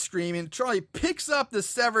his knees screaming. Charlie picks up the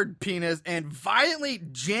severed penis and violently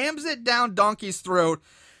jams it down Donkey's throat.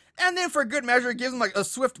 And then, for good measure, gives him like a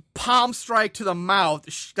swift palm strike to the mouth,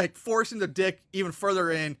 like forcing the dick even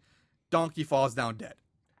further in. Donkey falls down dead.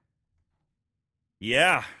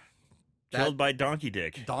 Yeah. Killed by Donkey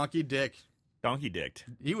Dick. Donkey Dick. Donkey Dicked.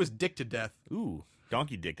 He was dick to death. Ooh.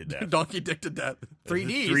 Donkey Dick to death. Donkey Dick to death.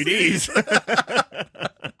 3Ds.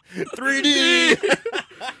 3Ds.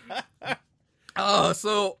 3D.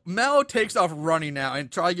 So Mel takes off running now, and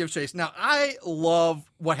Charlie gives chase. Now, I love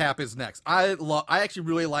what happens next. I actually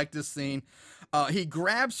really like this scene. He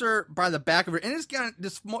grabs her by the back of her, and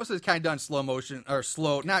most of it's kind of done slow motion, or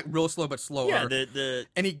slow, not real slow, but slower. Yeah,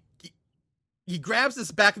 and he grabs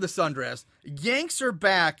this back of the sundress, yanks her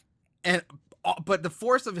back, but the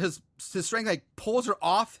force of his strength like pulls her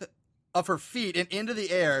off of her feet and into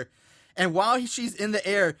the air. And while she's in the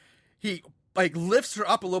air, he like lifts her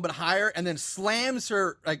up a little bit higher and then slams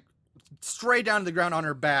her like straight down to the ground on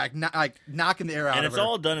her back, knocking the air out of her. And it's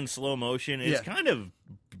all done in slow motion. It's kind of,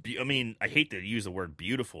 I mean, I hate to use the word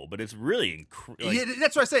beautiful, but it's really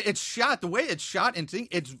that's what I say. It's shot the way it's shot, and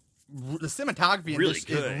it's the cinematography really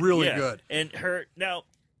is really good. And now,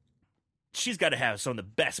 she's got to have some of the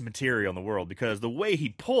best material in the world because the way he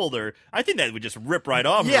pulled her, I think that would just rip right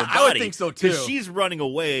off of her body. I would think so too. Because she's running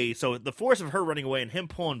away, so the force of her running away and him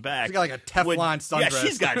pulling back. She's got like a Teflon sundress. Yeah,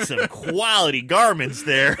 she's got some quality garments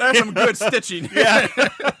there. That's some good stitching. Yeah.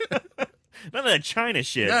 None of that China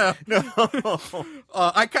shit. Yeah. No.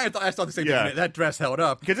 I kind of thought I saw the same thing. That dress held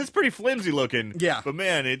up because it's pretty flimsy looking. Yeah, but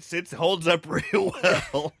man, it holds up real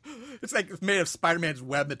well. It's like it's made of Spider-Man's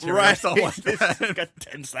web material, right? Or something like that. It's got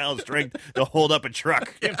tensile strength to hold up a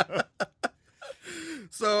truck.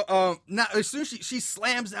 So now as soon as she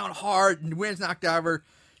slams down hard and the wind's knocked out of her,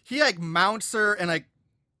 he like mounts her and like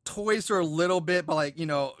toys her a little bit, but like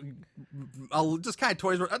just kind of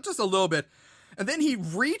toys her just a little bit. And then he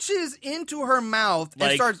reaches into her mouth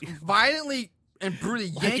and starts violently and brutally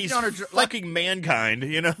yanking on her. Fucking mankind,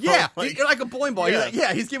 Yeah, like a bowling ball.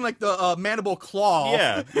 Yeah, he's giving like the mandible claw.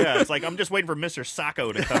 Yeah. It's like I'm just waiting for Mr.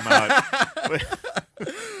 Sacco to come out.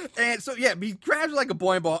 And so he grabs her like a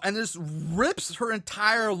bowling ball and just rips her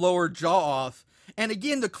entire lower jaw off. And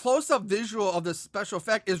again, the close-up visual of the special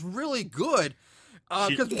effect is really good.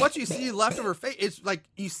 Because what you see left of her face, it's like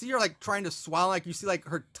you see her like trying to swallow, like you see like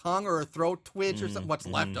her tongue or her throat twitch or something. What's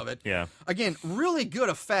left of it? Yeah. Again, really good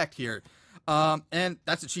effect here. And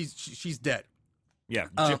that's it. She's dead. Yeah.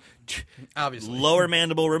 Obviously. Lower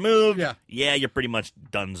mandible removed. Yeah. Yeah, you're pretty much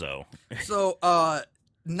donezo. So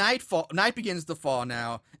night begins to fall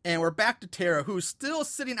now, and we're back to Tara, who's still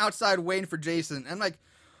sitting outside waiting for Jason. And I'm like,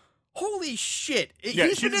 holy shit.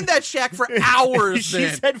 He's been in that shack for hours. She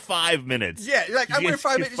said 5 minutes. Yeah, like I'm waiting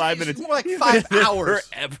 5 minutes. 5 minutes. More like 5 hours.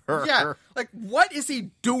 Forever. Yeah. Like, what is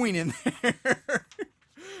he doing in there?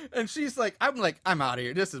 And she's like, I'm out of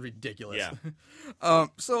here. This is ridiculous. Yeah.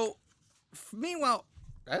 So meanwhile,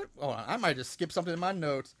 I might just skip something in my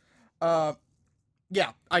notes.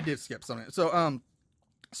 Yeah, I did skip something.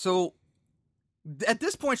 So at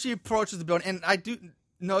this point she approaches the building, and I do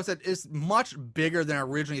notice that it's much bigger than I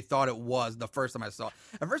originally thought it was the first time I saw it.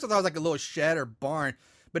 At first I thought it was like a little shed or barn,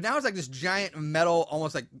 but now it's like this giant metal,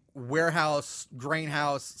 almost like warehouse, grain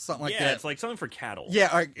house, something like that. Yeah, it's like something for cattle.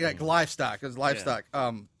 Yeah, like livestock. It's livestock.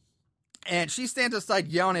 Yeah. And she stands outside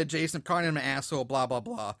yelling at Jason, calling him an asshole, blah, blah,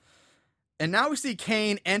 blah. And now we see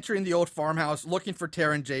Kane entering the old farmhouse, looking for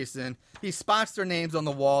Tara and Jason. He spots their names on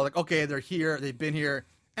the wall, like, okay, they're here, they've been here.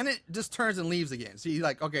 And it just turns and leaves again. So he's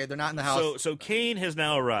like, okay, they're not in the house. So Kane has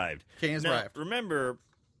now arrived. Arrived. Remember,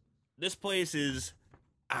 this place is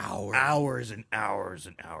hours and hours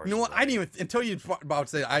and hours. You know what? I didn't even until you about to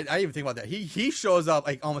say. I didn't even think about that. He shows up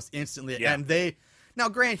like almost instantly, Yeah. and they now.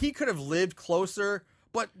 Grant, he could have lived closer,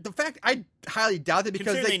 but the fact I highly doubt it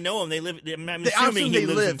because Considering they know him. They live. I'm they assuming assume he they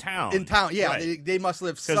lives live in town. In town, yeah. Right. They must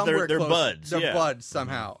live somewhere they're close. buds, They're yeah. buds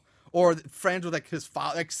somehow, or friends with like his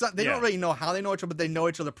father. Like they Yeah. don't really know how they know each other, but they know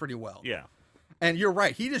each other pretty well. Yeah. And you're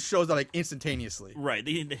right. He just shows up like instantaneously. Right.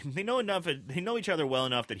 They know enough. They know each other well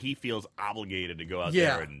enough that he feels obligated to go out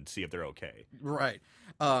Yeah. there and see if they're okay. Right.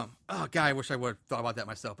 Oh, God, I wish I would have thought about that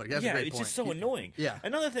myself. But that's a Yeah, great it's point. just so annoying. Yeah.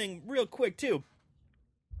 Another thing, real quick too,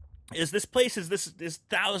 is this place is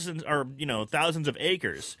thousands of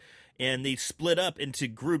acres, and they split up into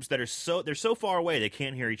groups that are they're so far away they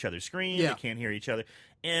can't hear each other scream. Yeah. They can't hear each other,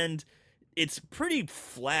 and it's pretty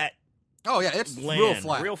flat. Oh yeah, it's Land,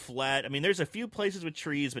 real flat. I mean, there's a few places with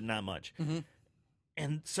trees, but not much. Mhm.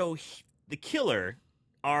 And so the killer,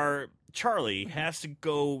 our Charlie, has to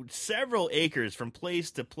go several acres from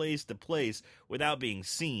place to place to place without being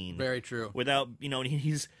seen. Very true. Without,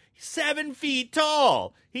 he's 7 feet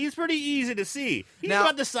tall. He's pretty easy to see. He's Now-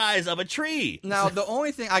 about the size of a tree. Now, the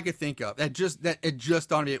only thing I could think of that it just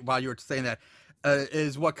dawned on me while you were saying that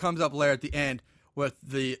is what comes up later at the end with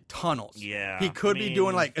the tunnels. Yeah, he could I be mean-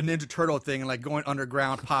 doing like a Ninja Turtle thing and like going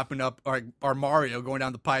underground, popping up, or Mario going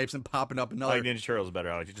down the pipes and popping up I another. like Ninja Turtles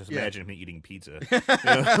better. I just Yeah. imagine him eating pizza.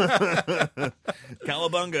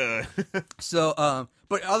 Cowabunga. So,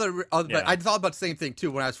 but but Yeah. I thought about the same thing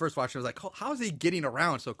too when I was first watching. I was like, how is he getting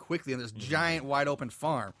around so quickly in this giant wide open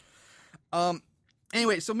farm?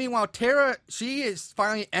 Anyway, so meanwhile, Tara, she has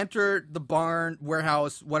finally entered the barn,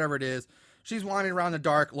 warehouse, whatever it is. She's wandering around in the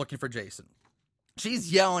dark looking for Jason.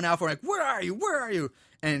 She's yelling out for him, like, where are you? Where are you?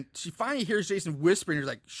 And she finally hears Jason whispering. He's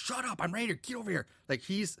like, shut up. I'm ready to get over here. Like,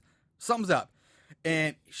 something's up.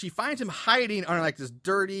 And she finds him hiding under like this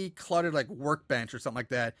dirty, cluttered like workbench or something like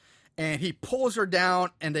that. And he pulls her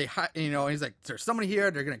down and he's like, there's somebody here.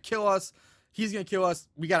 They're going to kill us. He's going to kill us.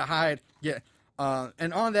 We got to hide. Yeah.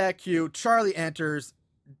 And on that cue, Charlie enters.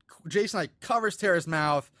 Jason like covers Tara's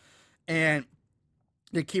mouth and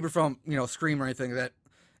they keep her from, scream or anything like that.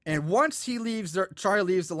 And once Charlie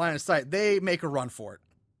leaves the line of sight, they make a run for it.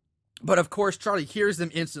 But of course, Charlie hears them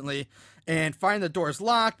instantly and find the doors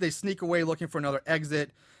locked. They sneak away looking for another exit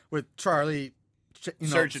with Charlie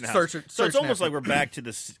Searching the house. So it's almost like we're back to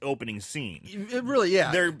this opening scene. It really,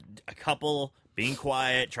 yeah. They're a couple being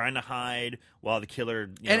quiet, trying to hide while the killer,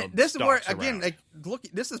 And this is where, stalks again, around. like, look,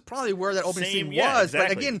 this is probably where that opening Same, scene yeah, was.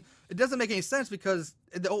 exactly. But again, it doesn't make any sense because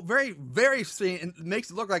the very, very scene it makes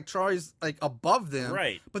it look like Charlie's like above them.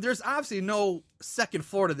 Right. But there's obviously no second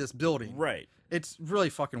floor to this building. Right. It's really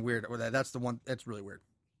fucking weird. That's the one that's really weird.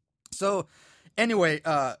 So, anyway,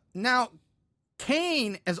 now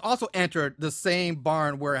Kane has also entered the same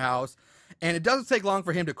barn warehouse, and it doesn't take long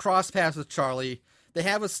for him to cross paths with Charlie. They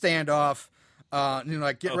have a standoff,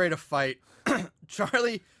 get ready to fight.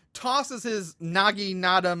 Charlie tosses his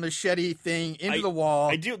naginata machete thing into the wall.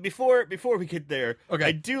 I do before we get there. Okay.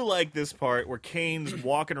 I do like this part where Kane's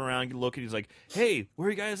walking around looking. He's like, "Hey, where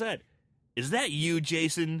are you guys at? Is that you,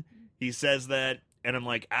 Jason?" He says that, and I'm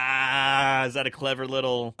like, is that a clever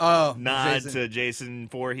little nod Jason. to Jason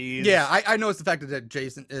Voorhees? Yeah, I noticed the fact that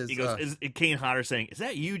Jason is. He goes, "Is Kane Hodder saying, is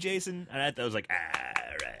that you, Jason?" And I was like,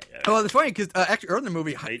 right. Well, it's funny because actually earlier in the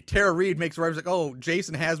movie, Right. Tara Reid makes a reference like, "Oh,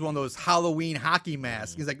 Jason has one of those Halloween hockey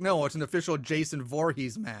masks." He's like, "No, it's an official Jason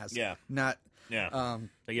Voorhees mask." Yeah. Not. Yeah.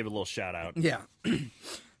 They gave it a little shout out. Yeah.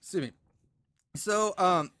 Excuse me.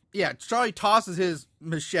 So, Charlie tosses his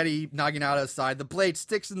machete naginata aside. The blade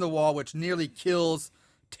sticks in the wall, which nearly kills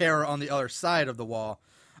Tara on the other side of the wall.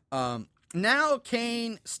 Now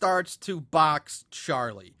Kane starts to box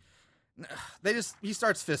Charlie. He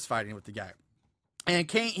starts fist fighting with the guy. And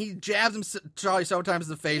Kane, he jabs Charlie several times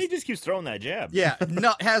in the face. He just keeps throwing that jab. Yeah,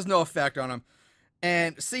 has no effect on him.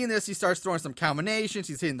 And seeing this, he starts throwing some combinations.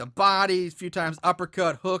 He's hitting the body a few times,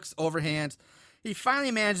 uppercut, hooks, overhands. He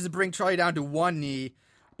finally manages to bring Charlie down to one knee,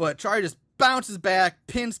 but Charlie just bounces back,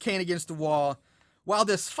 pins Kane against the wall. While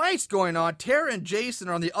this fight's going on, Tara and Jason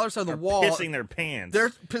are on the other side of the wall. Pissing their pants.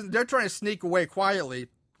 They're trying to sneak away quietly.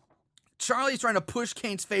 Charlie's trying to push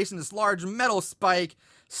Kane's face in this large metal spike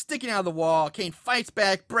sticking out of the wall. Kane fights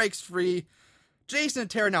back, breaks free. Jason and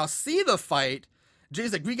Tara now see the fight.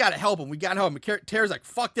 Jason's like, we gotta help him. Tara's like,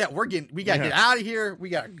 fuck that. We gotta get out of here. We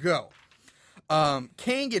gotta go.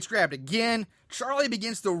 Kane gets grabbed again. Charlie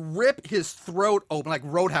begins to rip his throat open like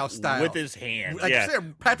Roadhouse style. with his hand. Like yeah. I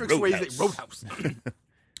said, Patrick Swayze, Roadhouse. Roadhouse.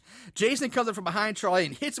 Jason comes up from behind Charlie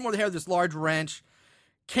and hits him over the head with this large wrench.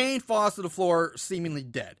 Kane falls to the floor, seemingly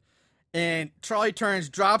dead. And Charlie turns,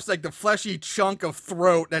 drops like the fleshy chunk of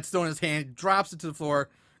throat that's still in his hand, drops it to the floor.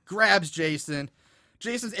 grabs Jason.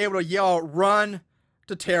 Jason's able to yell, "Run!"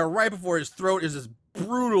 to Tara right before his throat is just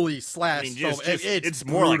brutally slashed. I mean, just, so it's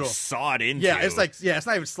more brutal. like sawed into. Yeah, it's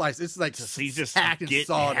not even sliced. It's like he's just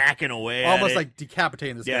sawed, hacking away, almost at like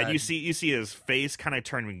decapitating this guy. Yeah, you see his face kind of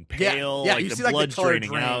turning pale, yeah, like you the see, like, the blood's color draining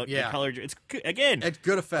drain, out. yeah. The color, it's again, it's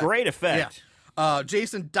good effect, great effect. Yeah.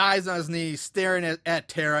 Jason dies on his knees, staring at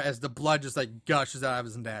Tara as the blood just like gushes out of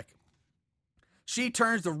his neck. She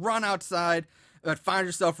turns to run outside, but finds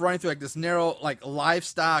herself running through like this narrow, like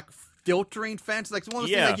livestock filtering fence, like one of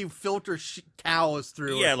those things like you filter cows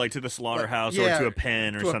through. Yeah, like to the slaughterhouse or to a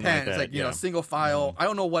pen or something like that. It's like, you know, single file. I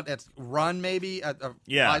don't know what that's run, maybe a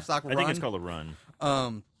livestock run. I think it's called a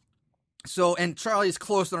run. So, and Charlie's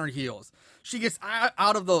close on her heels. She gets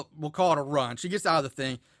out of the, we'll call it a run. She gets out of the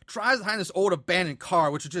thing, tries to find this old abandoned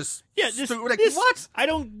car, which is just what? I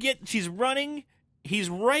don't get. She's running.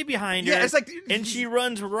 He's right behind her. Yeah, it's like, and she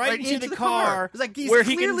runs right into the car. It's like where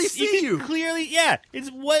he clearly see you. Clearly, yeah.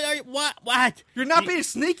 It's what? You're not being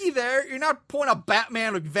sneaky there. You're not pulling a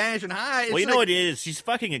Batman with vanishing high. Well, you know what it is? She's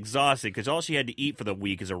fucking exhausted because all she had to eat for the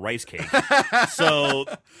week is a rice cake. So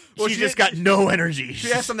she just got no energy.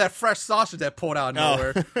 She has some of that fresh sausage that pulled out of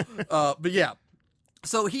nowhere. But yeah.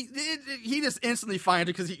 So he just instantly finds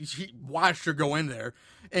her because he watched her go in there.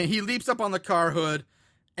 And he leaps up on the car hood.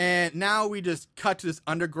 And now we just cut to this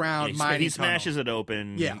underground mining He smashes it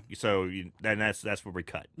open. Yeah. So that's where we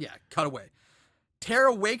cut. Yeah, cut away.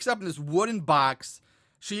 Tara wakes up in this wooden box.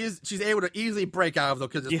 She's able to easily break out of it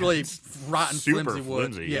because it's really rotten, flimsy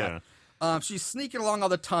wood. Yeah. She's sneaking along all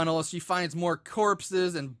the tunnels. She finds more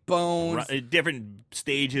corpses and bones. Different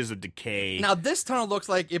stages of decay. Now, this tunnel looks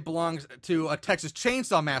like it belongs to a Texas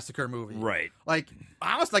Chainsaw Massacre movie. Right. Like,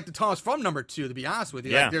 I almost like the tunnels from number 2, to be honest with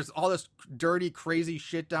you. Yeah. Like, there's all this dirty, crazy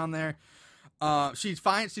shit down there. She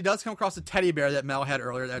does come across a teddy bear that Mel had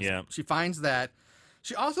earlier. She finds that.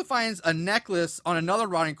 She also finds a necklace on another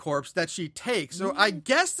rotting corpse that she takes. So I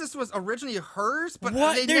guess this was originally hers, but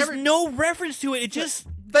There's no reference to it. It just...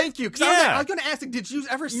 Thank you. Because I was going to ask, did you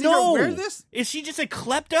ever see her wear this? Is she just a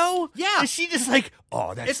klepto? Yeah. Is she just like,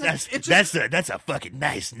 oh, that's a fucking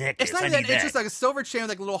nice necklace. It's not that. It's just like a silver chain with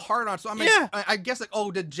like a little heart on it. So I'm like, I guess like, oh,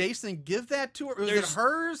 did Jason give that to her? Or is it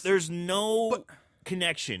hers? There's no...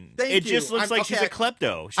 connection. It just looks like she's a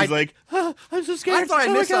klepto. She's like, I'm so scared. I thought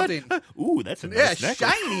I missed something. Ooh, that's a nice necklace.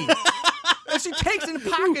 Shiny. And she takes in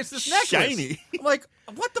pockets this necklace. Shiny. I'm like,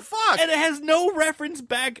 what the fuck? And it has no reference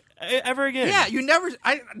back ever again. Yeah,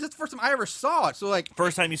 this is the first time I ever saw it. So like,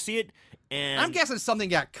 first time you see it, and I'm guessing something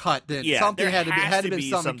got cut. Then something had to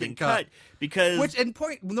be something cut. Because then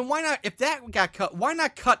why not? If that got cut, why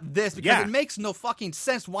not cut this? Because it makes no fucking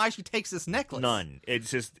sense why she takes this necklace. None.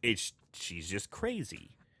 She's just crazy.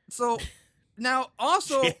 So now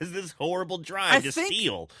also she has this horrible drive to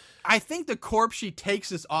steal. I think the corpse she takes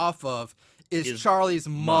this off of is Charlie's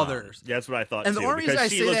mother's. That's what I thought. And the only reason I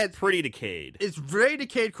she say looks that pretty decayed. It's very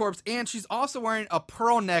decayed corpse, and she's also wearing a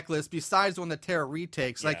pearl necklace besides the one that Tara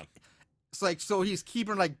retakes. Like it's like so he's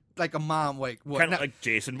keeping like a mom, like what? Kind of like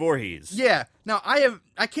Jason Voorhees. Yeah. Now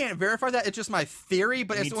I can't verify that. It's just my theory,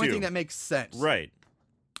 but it's the only thing that makes sense. Right.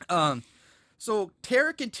 So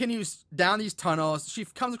Tara continues down these tunnels. She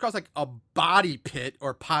comes across like a body pit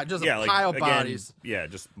or just a pile of bodies. Yeah,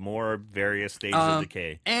 just more various stages of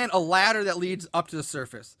decay. And a ladder that leads up to the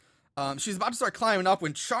surface. She's about to start climbing up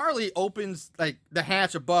when Charlie opens like the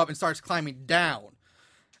hatch above and starts climbing down.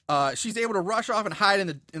 She's able to rush off and hide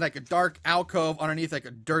in like a dark alcove underneath like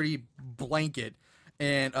a dirty blanket.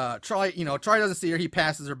 And Charlie doesn't see her. He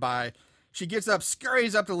passes her by. She gets up,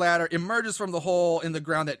 scurries up the ladder, emerges from the hole in the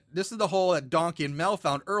ground this is the hole that Donkey and Mel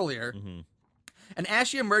found earlier. Mm-hmm. And as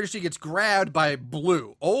she emerges, she gets grabbed by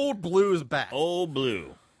Blue. Old Blue's back. Old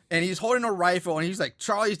Blue. And he's holding a rifle, and he's like,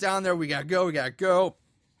 Charlie's down there. We gotta go.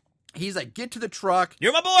 He's like, get to the truck.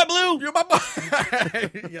 You're my boy, Blue. You're my boy.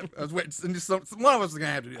 Yep, I was waiting. One of us is going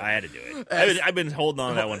to have to do that. I had to do it. I've been holding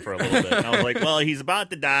on to that one for a little bit. And I was like, well, he's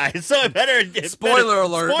about to die, so I better... Spoiler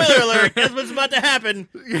alert. Spoiler alert. Guess what's about to happen.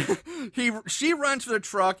 She runs for the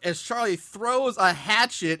truck as Charlie throws a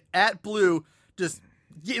hatchet at Blue, just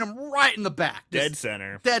getting him right in the back. Dead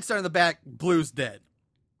center in the back. Blue's dead.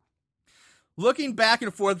 Looking back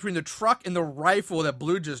and forth between the truck and the rifle that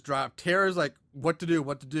Blue just dropped, Tara's like, what to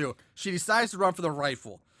do? She decides to run for the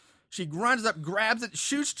rifle. She runs up, grabs it,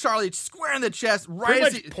 shoots Charlie square in the chest,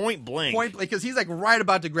 point blank. Because he's like right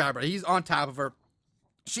about to grab her. He's on top of her.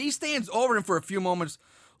 She stands over him for a few moments,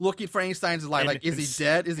 looking for any signs of life. Like, is he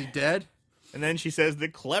dead? Is he dead? And then she says the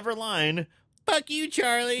clever line, fuck you,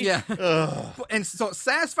 Charlie. Yeah. And so,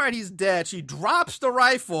 satisfied he's dead, she drops the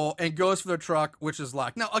rifle and goes for the truck, which is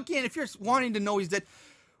locked. Now, again, if you're wanting to know he's dead,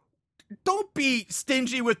 don't be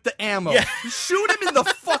stingy with the ammo. Yeah. Shoot him in the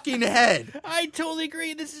fucking head. I totally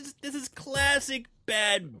agree. This is classic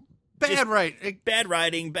bad Right. bad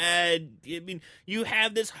writing, bad. I mean, you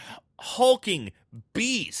have this hulking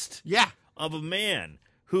beast Yeah. of a man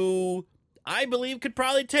who I believe could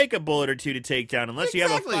probably take a bullet or two to take down, unless you have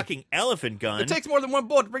a Exactly. fucking elephant gun. It takes more than one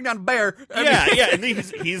bullet to bring down a bear. Yeah, and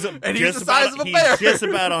he's And he's just the size about, of a bear. He's just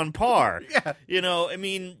about on par. Yeah. You know, I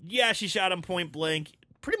mean, yeah, she shot him point blank,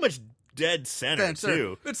 pretty much dead center Then, sir,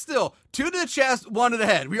 too. But still, 2 to the chest, 1 to the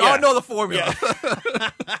head. We Yeah. all know the formula. Yeah.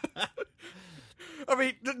 I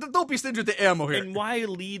mean, don't be stingy with the ammo here. And why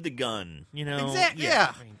lead the gun? You know, Exactly,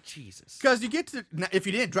 yeah. I mean, Jesus. Because you get to, if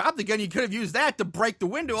you didn't drop the gun, you could have used that to break the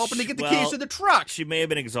window open to get the keys Well, to the truck. She may have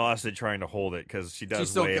been exhausted trying to hold it because she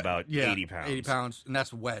does weigh about 80 pounds. 80 pounds, and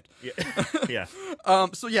that's wet. Yeah. Yeah.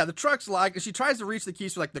 So yeah, the truck's locked, and she tries to reach the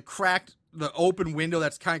keys for like the open window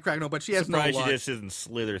that's kind of cracked open, but she has Surprised no luck. she just doesn't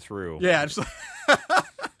slither through. Yeah, just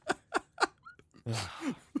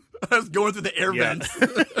I was going through the air Yeah. vents.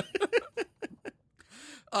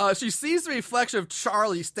 She sees the reflection of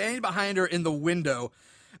Charlie standing behind her in the window.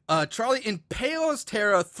 Charlie impales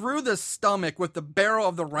Tara through the stomach with the barrel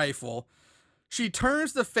of the rifle. She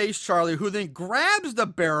turns to face Charlie, who then grabs the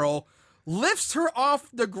barrel, lifts her off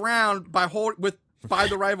the ground by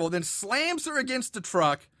the rifle, then slams her against the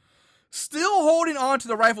truck. Still holding on to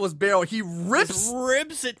the rifle's barrel, he rips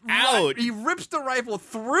it out. He rips the rifle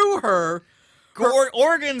through her.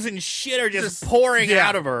 Organs and shit are just pouring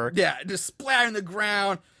out of her. Yeah, just splattering the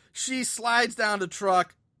ground. She slides down the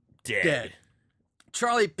truck, dead.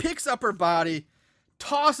 Charlie picks up her body,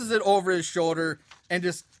 tosses it over his shoulder, and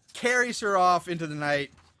just carries her off into the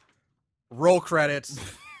night. Roll credits.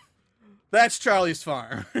 That's Charlie's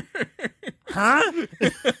Farm. Huh?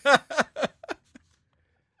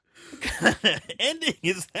 What kind of ending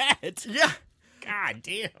is that? Yeah. God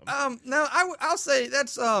damn. No, I'll say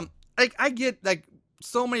that's like I get like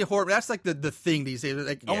so many horror. That's like the thing these days.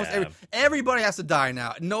 Like almost Yeah. everybody has to die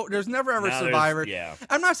now. No, there's never ever a Now there's- survivor. yeah.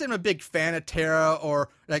 I'm not saying I'm a big fan of Tara or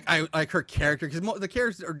like I like her character because the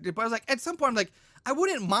characters are. But I was like at some point I'm like I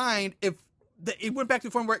wouldn't mind if it went back to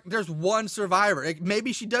the form where there's one survivor. Like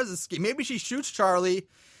maybe she does escape. Maybe she shoots Charlie.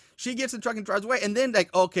 She gets in the truck and drives away, and then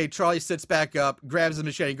like okay, Charlie sits back up, grabs the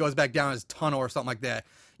machete, goes back down his tunnel or something like that.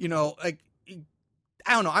 You know, like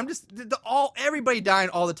I don't know. I'm just everybody dying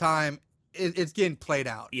all the time. It's getting played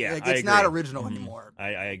out. Yeah, like, I it's not agree. original Mhm. anymore. I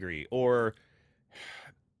agree. Or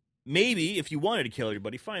maybe if you wanted to kill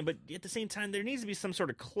everybody, fine. But at the same time, there needs to be some sort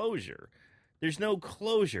of closure. There's no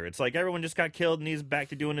closure. It's like everyone just got killed and he's back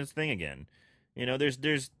to doing his thing again. You know, there's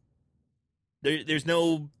no.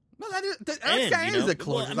 No, that End, kind you of know? a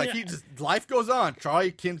closure. Well, I like mean, life goes on.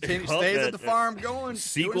 Charlie stays at the farm going. doing his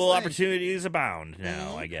Sequel thing. opportunities abound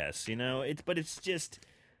now, Mhm. I guess. You know, it's just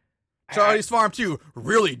Charlie's Farm too.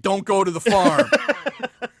 Really, don't go to the farm.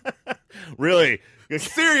 really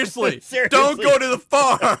Seriously, Seriously. don't go to the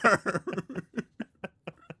farm.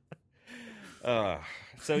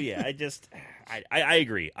 So yeah, I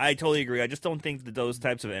agree. I totally agree. I just don't think that those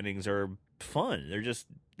types of endings are fun. They're just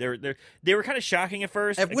they were kind of shocking at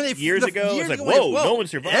first. And when they- years ago, years it's like, ago, whoa, no one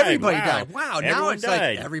survived. Everybody Wow. died. Wow. Now Everyone it's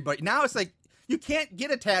died. like everybody. Now it's like you can't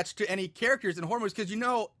get attached to any characters in horror movies because you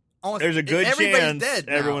know almost There's a good everybody's chance dead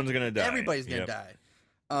now. everyone's gonna die. Everybody's gonna Yep.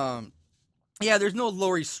 die. Yeah. There's no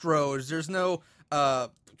Laurie Strode. There's no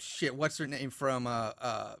shit. What's her name from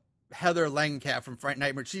Heather Langenkamp from Fright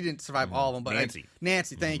Nightmare? She didn't survive all of them, but Nancy.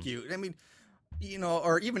 Nancy, thank you. I mean. You know,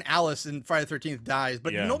 or even Alice in Friday the 13th dies,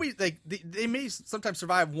 but Yeah. nobody they may sometimes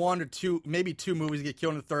survive 1 or 2, maybe 2 movies and get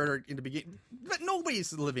killed in the third or in the beginning, but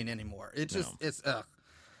nobody's living anymore. It's just it's ugh.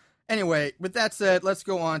 Anyway, with that said, let's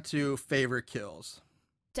go on to favorite kills.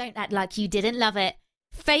 Don't act like you didn't love it.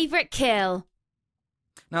 Favorite kill.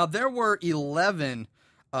 Now there were 11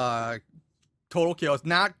 total kills.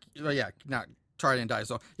 Not Charlie didn't die,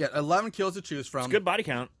 so yeah, 11 kills to choose from. It's good body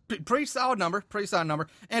count. Pretty solid number,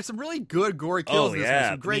 and some really good gory kills. Oh in this yeah,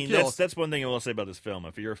 one. Some great I mean, kills. That's one thing I will say about this film.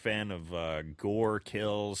 If you're a fan of gore,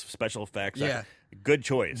 kills, special effects, Yeah. good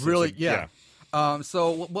choice. Really, It's yeah.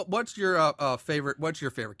 So what's your favorite? What's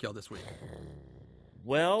your favorite kill this week?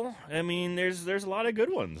 Well, I mean, there's a lot of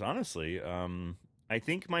good ones, honestly. I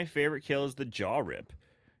think my favorite kill is the jaw rip.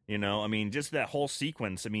 You know, I mean, just that whole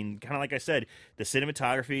sequence. I mean, kind of like I said, the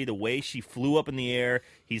cinematography, the way she flew up in the air.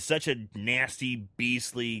 He's such a nasty,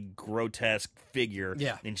 beastly, grotesque figure.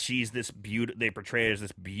 Yeah. And she's this they portray her as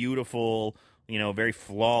this beautiful, very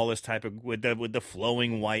flawless type of with the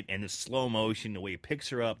flowing white and the slow motion, the way he picks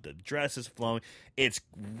her up, the dress is flowing. It's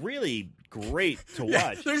really great to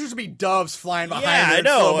watch. There's just be doves flying behind Yeah, her I in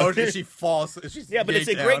know. slow motion. She falls. She's But it's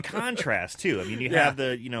a yanked great down. contrast too. I mean, you have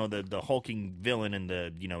the hulking villain and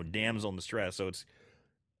the damsel in distress. So it's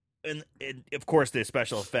and of course the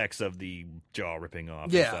special effects of the jaw ripping off.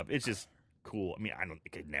 And Yeah. stuff. It's just cool. I mean,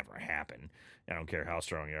 it could never happen. I don't care how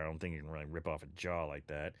strong you are. I don't think you can really rip off a jaw like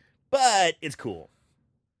that. But it's cool.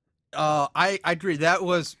 I agree. That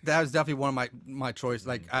was definitely one of my choices.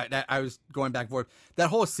 Like I was going back and forth. That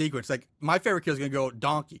whole sequence, like my favorite kill is gonna go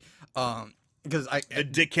Donkey, because The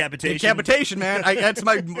decapitation. decapitation, man. That's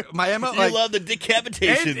my MO. You Like, love the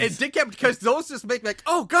decapitations. and because those just make me like,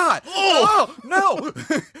 oh god, oh no,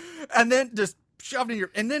 and then just shove it in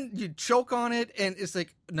your, and then you choke on it, and it's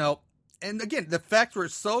like no. And again, the effects were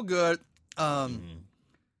so good.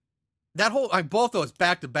 That whole, like both those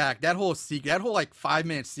back to back, that whole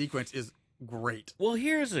 5-minute sequence is great. Well,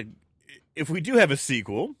 if we do have a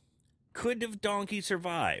sequel, could have Donkey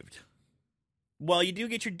survived? Well, you do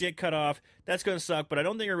get your dick cut off. That's going to suck, but I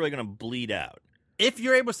don't think you're really going to bleed out. If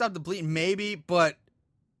you're able to stop the bleeding, maybe, but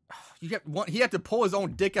he had to pull his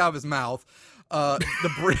own dick out of his mouth to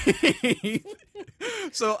breathe.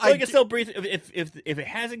 So Well, you can still breathe. If it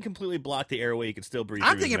hasn't completely blocked the airway, you can still breathe.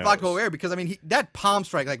 I'm through thinking his blocked nose. whole air because I mean that palm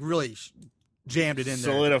strike like really jammed it in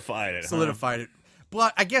there, Solidified it. solidified it.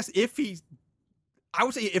 But I guess I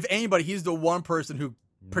would say if anybody, he's the one person who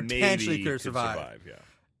potentially Maybe could have survived.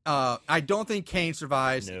 Yeah. I don't think Kane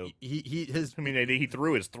survives. Nope. His I mean, he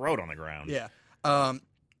threw his throat on the ground. yeah.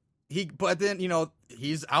 But then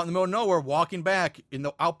he's out in the middle of nowhere walking back in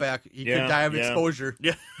the outback. He could die of exposure.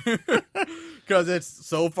 Yeah. Because it's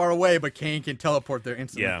so far away, but Kane can teleport there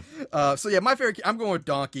instantly. Yeah. So my favorite. I'm going with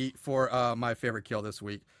Donkey for my favorite kill this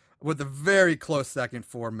week, with a very close second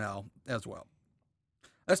for Mel as well.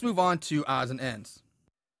 Let's move on to odds and ends.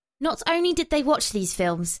 Not only did they watch these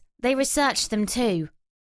films, they researched them too.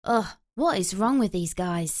 Ugh, what is wrong with these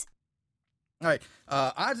guys? All right,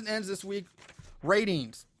 odds and ends this week.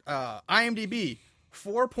 Ratings. IMDb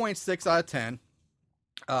 4.6 out of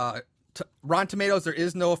 10. Rotten Tomatoes, there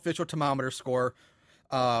is no official thermometer score,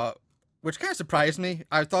 which kind of surprised me.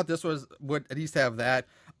 I thought this would at least have that.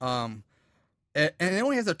 And it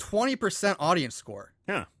only has a 20% audience score.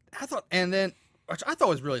 Yeah. Which I thought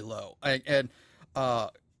was really low. And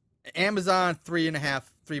Amazon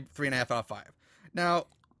 3.5 out of 5. Now,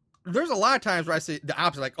 there's a lot of times where I say the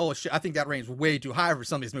opposite, like, oh shit, I think that range is way too high for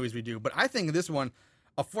some of these movies we do. But I think this one,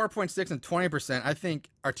 a 4.6 and 20%, I think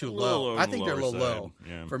are too low. I think they're a little low,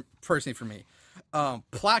 personally for me.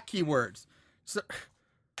 Plot keywords. So,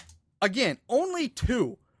 again, only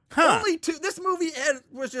 2. Huh. Only 2. This movie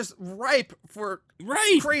was just ripe for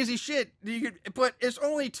crazy shit. But it's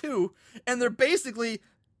only 2, and they're basically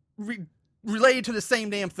related to the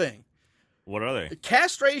same damn thing. What are they?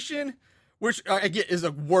 Castration, which again is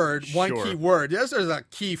a word, one Sure. key word. This is a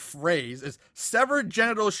key phrase. Is severed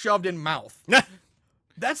genitals shoved in mouth.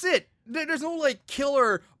 That's it. There's no like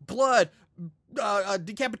killer, blood,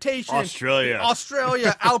 decapitation. Australia,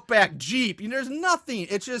 Outback, Jeep. There's nothing.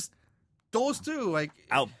 It's just those two, like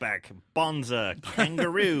Outback, Bonza,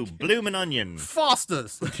 Kangaroo, Bloomin' Onion.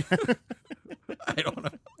 Foster's. I don't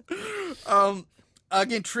know.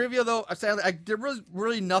 Again, trivia though, sadly, there was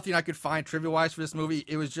really nothing I could find trivia-wise for this movie.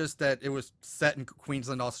 It was just that it was set in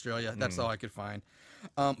Queensland, Australia. That's all I could find.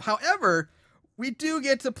 However, we do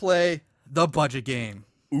get to play the budget game.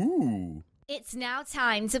 Ooh. It's now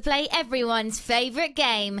time to play everyone's favourite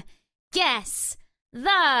game. Guess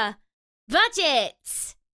the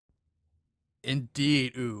budget.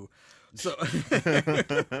 Indeed, ooh. So,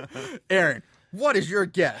 Aaron, what is your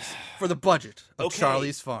guess for the budget of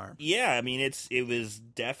Charlie's Farm? Yeah, I mean it was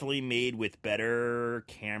definitely made with better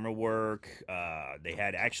camera work. They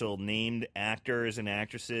had actual named actors and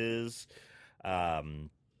actresses.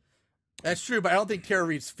 That's true, but I don't think Tara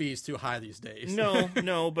Reid's fee is too high these days.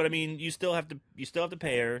 No, but I mean you still have to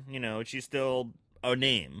pay her. She's still a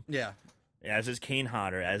name. Yeah. As is Kane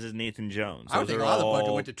Hodder, as is Nathan Jones. I would think a lot of the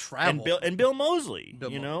budget went to travel. And Bill Moseley.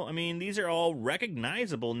 I mean, these are all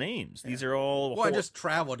recognizable names. These are all. Well, just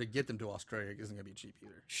travel to get them to Australia isn't going to be cheap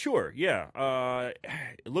either. Sure, yeah.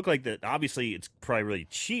 It looked like that. Obviously, it's probably really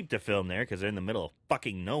cheap to film there because they're in the middle of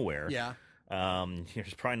fucking nowhere. Yeah.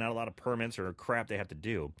 There's probably not a lot of permits or crap they have to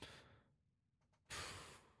do.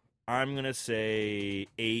 I'm gonna say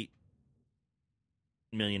 $8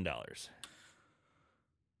 million.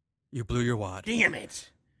 You blew your wad. Damn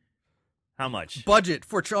it! How much? Budget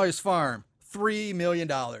for Charlie's Farm, $3 million.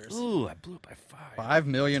 Ooh, I blew it by 5. $5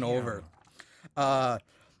 million over.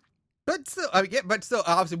 But still, I mean, but still,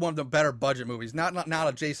 obviously one of the better budget movies. Not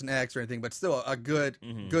a Jason X or anything, but still a good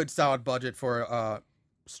solid budget for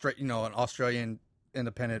straight, an Australian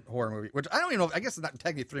independent horror movie. Which I don't even know. I guess it's not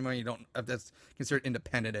technically $3 million. You don't if that's considered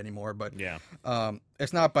independent anymore. But Yeah.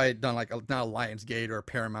 it's not done like not a Lionsgate or a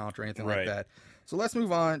Paramount or anything like that. So let's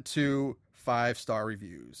move on to 5-star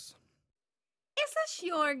reviews. Is this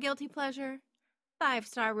your guilty pleasure?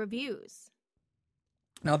 5-star reviews.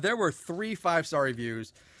 Now there were 3 5-star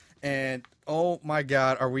reviews. And oh my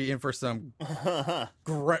God, are we in for some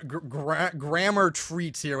grammar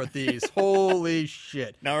treats here with these? Holy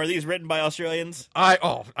shit! Now, are these written by Australians? I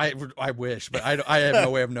wish, but I have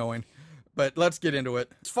no way of knowing. But let's get into it.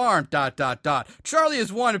 Farm ... Charlie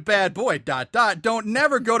is one bad boy ... Don't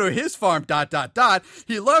never go to his farm ...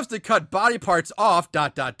 He loves to cut body parts off ...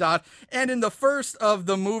 And in the first of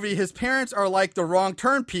the movie, his parents are like the wrong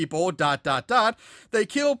turn people ... They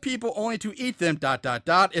kill people only to eat them ...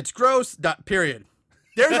 It's gross ... Period.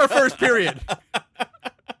 There's our first period. ...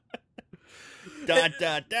 All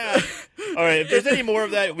right, if there's any more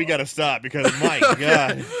of that, we gotta stop because my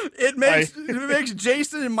God, it makes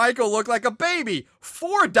Jason and Michael look like a baby.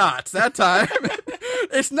 4 dots that time.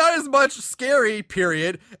 It's not as much scary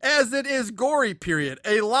period as it is gory period.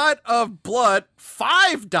 A lot of blood.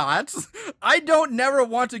 5 dots. I don't never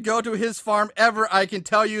want to go to his farm ever. I can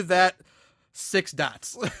tell you that. 6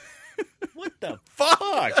 dots. What the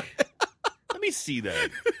fuck? Let me see that.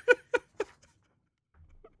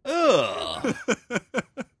 Ugh.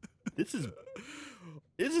 This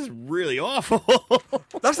is really awful.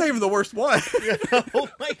 That's not even the worst one. Oh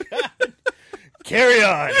my God. Carry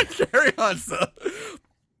on. Carry on, son.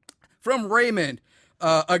 From Raymond.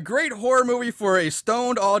 A great horror movie for a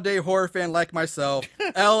stoned all-day horror fan like myself.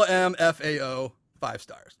 LMFAO. 5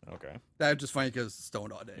 stars. Okay. That's just funny because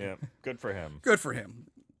stoned all day. Yeah. Good for him. Good for him.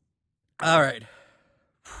 All right.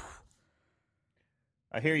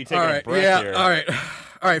 I hear you taking a breath here. All right.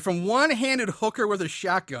 All right. From one-handed hooker with a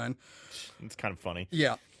shotgun. It's kind of funny.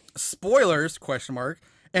 Yeah. Spoilers, ?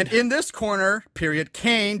 And in this corner, period,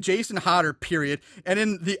 Kane, Jason Hodder, period. And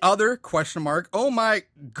in the other, ? Oh my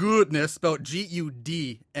goodness, spelled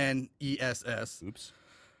GUDNESS. Oops.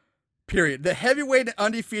 Period. The heavyweight and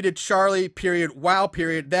undefeated Charlie, period. Wow,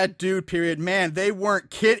 period. That dude, period. Man, they weren't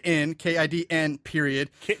kidding, KIDN, period.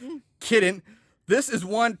 Kidding. This is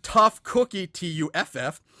one tough cookie,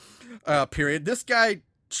 TUFF, period. This guy,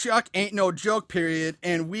 Chuck, ain't no joke, period.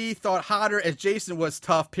 And we thought Hodder as Jason was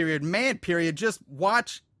tough, period. Man, period. JUS,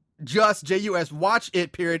 watch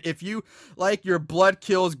it, period. If you like your blood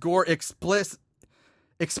kills, gore, explicitives,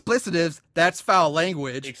 that's foul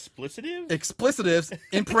language. Explicitives,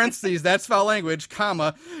 in parentheses, that's foul language,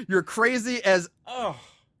 comma. You're crazy as...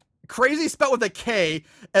 Crazy spelled with a K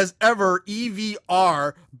as ever,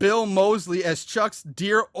 EVR, Bill Mosley as Chuck's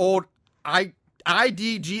dear old IDGAF. I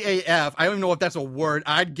don't even know if that's a word.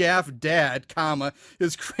 I'd gaff dad, comma.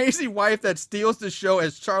 His crazy wife that steals the show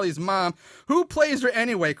as Charlie's mom. Who plays her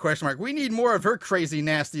anyway, ? We need more of her crazy,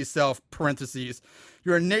 nasty self, parentheses.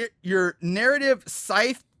 Your narrative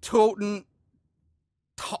scythe toten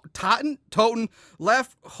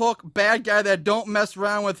left hook bad guy that don't mess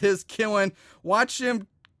around with his killing. Watch him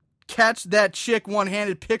catch that chick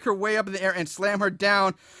one-handed, pick her way up in the air, and slam her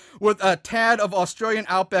down with a tad of Australian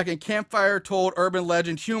Outback and campfire-told urban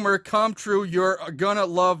legend humor. Come true, you're gonna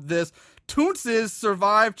love this. Toonces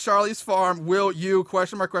survived Charlie's farm. Will you? ?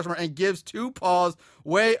 And gives 2 paws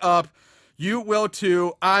way up. You will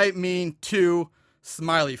too. I mean 2.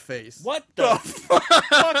 Smiley face. What the fuck?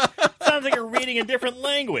 Sounds like you're reading a different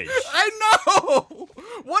language. I know.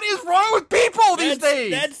 What is wrong with people these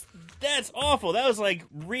days? That's awful. That was like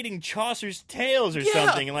reading Chaucer's Tales or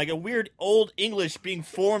something, and like a weird old English being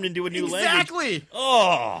formed into a new language. Exactly.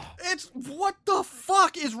 Oh. It's what the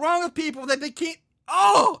fuck is wrong with people that they can't...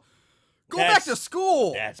 Oh. Go back to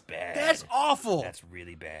school. That's bad. That's awful. That's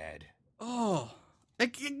really bad. Oh. You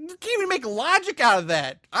can't even make logic out of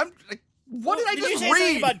that. What did I just read? Did you say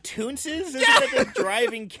something about Toonces? Isn't that the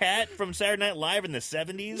driving cat from Saturday Night Live in the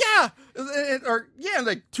 70s? Yeah.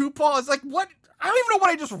 Like 2 paws. Like, what... I don't even know what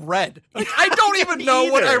I just read. Like, I don't even know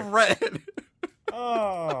what I read.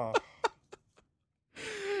 Oh.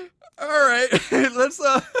 All right. Let's,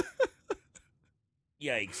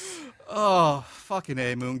 Yikes. Oh, fucking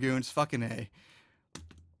A, Moongoons. Fucking A.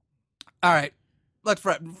 All right. Let's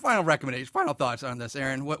final recommendation, final thoughts on this,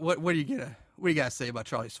 Aaron. What do you got to say about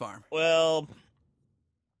Charlie's Farm? Well,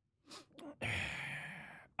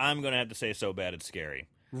 I'm going to have to say so bad it's scary.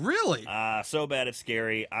 Really? So bad it's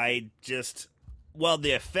scary. Well,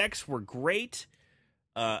 the effects were great,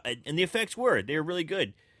 and the effects they were really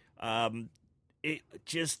good. it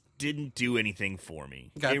just didn't do anything for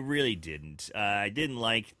me. Okay. It really didn't. I didn't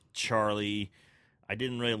like Charlie. I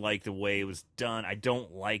didn't really like the way it was done. I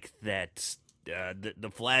don't like that the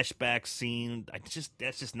flashback scene.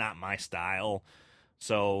 That's just not my style.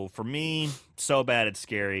 So for me, So Bad It's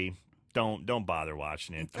Scary. Don't bother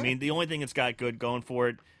watching it. I mean, the only thing it's got good going for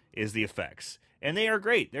it is the effects. And they are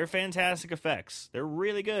great. They're fantastic effects. They're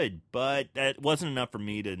really good. But that wasn't enough for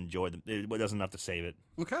me to enjoy them. It wasn't enough to save it.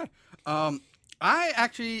 Okay. I was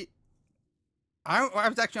actually on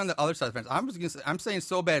the other side of the fence. I'm saying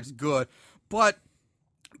So Bad It's good, but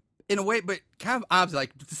in a way, but kind of opposite.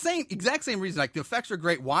 Like the exact same reason. Like the effects are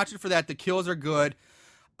great. Watch it for that. The kills are good.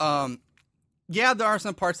 Yeah, there are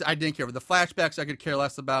some parts that I didn't care about. The flashbacks I could care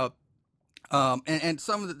less about. And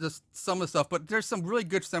some of the stuff, but there's some really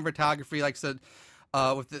good cinematography. Like I said,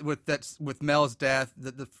 with Mel's death,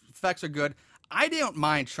 the effects are good. I didn't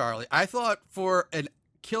mind Charlie. I thought for a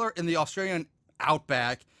killer in the Australian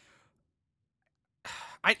outback,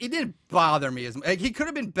 it didn't bother me as much. Like, he could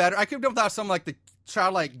have been better. I could have done without something like the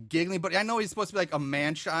child like giggling, but I know he's supposed to be like a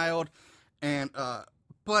man child, and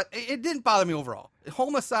but it didn't bother me overall.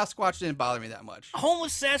 Homeless Sasquatch didn't bother me that much.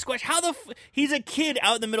 Homeless Sasquatch? He's a kid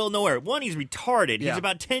out in the middle of nowhere. One, he's retarded. Yeah. He's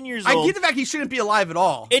about 10 years old. I get the fact he shouldn't be alive at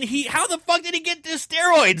all. And how the fuck did he get the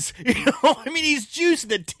steroids? I mean, he's juicing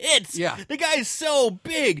the tits. Yeah. The guy's so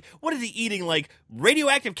big. What is he eating? Like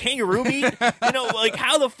radioactive kangaroo meat? Like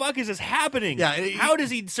how the fuck is this happening? Yeah. How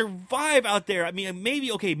does he survive out there? I mean, maybe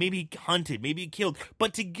he hunted, maybe he killed,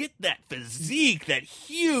 but to get that physique, that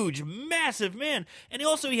huge, massive man, and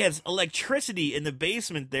he has electricity in the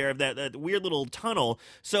basement there of that weird little tunnel.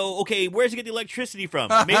 So, okay, where's he get the electricity from?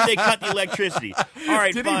 Maybe they cut the electricity. All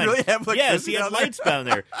right, Did fine. he really have electricity? Yes, he has down there? lights down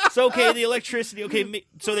there. So, okay, the electricity, okay,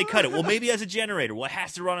 so they cut it. Well, maybe he has a generator. Well, it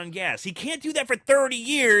has to run on gas. He can't do that for 30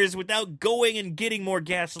 years without going and getting more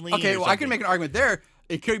gasoline. Okay, or well, I can something. make an argument there.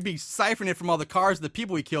 It could be siphoning it from all the cars of the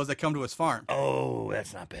people he kills that come to his farm. Oh,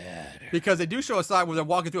 that's not bad. Because they do show a side where they're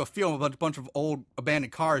walking through a field with a bunch of old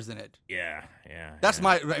abandoned cars in it. Yeah. That's yeah.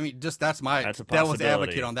 my That's a devil's possibility.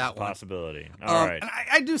 advocate on that one. Possibility. All right. And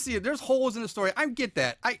I do see it. There's holes in the story. I get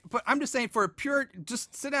that. But I'm just saying for a pure,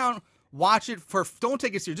 just sit down, watch it don't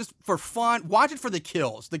take it serious, just for fun. Watch it for the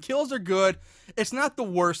kills. The kills are good. It's not the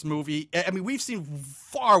worst movie. I mean, we've seen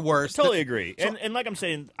far worse. Totally agree. And like I'm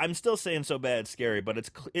saying, I'm still saying So Bad It's Scary, but it's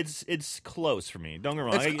close for me. Don't get me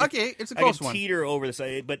wrong. It's a close I one. teeter over the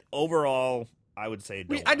side, but overall, I would say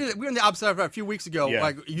don't. We were on the opposite side a few weeks ago. Yeah.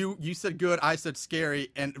 Like you said good, I said scary,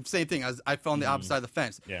 and same thing. I fell on the opposite side of the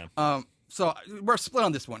fence. Yeah. So we're split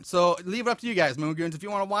on this one. So leave it up to you guys, Moon Goons. If you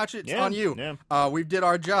want to watch it, it's on you. Yeah. We did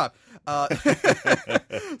our job.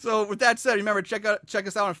 So with that said, remember check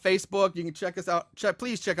us out on Facebook. You can check us out.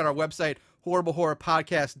 Please check out our website,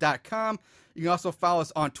 horriblehorrorpodcast.com. You can also follow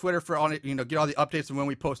us on Twitter for get all the updates and when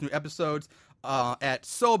we post new episodes at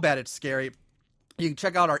So Bad It's Scary. You can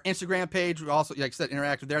check out our Instagram page. We also, like I said,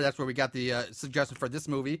 interactive there. That's where we got the suggestion for this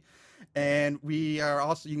movie. And we are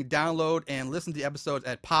also, you can download and listen to the episodes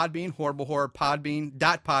at Podbean,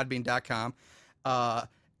 horriblehorrorpodbean.podbean.com. Of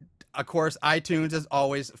course, iTunes is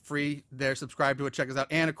always free there. Subscribe to it. Check us out.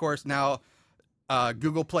 And, of course, now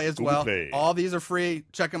Google Play as well. Play. All these are free.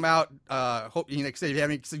 Check them out. Hope if you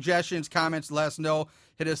have any suggestions, comments, let us know.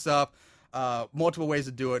 Hit us up. Multiple ways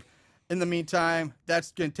to do it. In the meantime,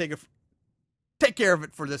 that's going to take care of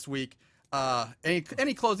it for this week.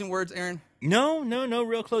 Any closing words, Aaron? No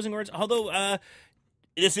real closing words. Although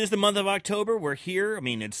this is the month of October. We're here. I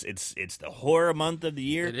mean, it's the horror month of the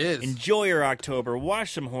year. It is. Enjoy your October.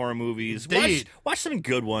 Watch some horror movies. Indeed. Watch some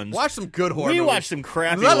good ones. Watch some good horror We movies. watch some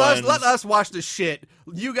crappy let ones. Let us watch the shit.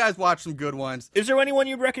 You guys watch some good ones. Is there anyone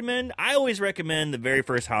you'd recommend? I always recommend the very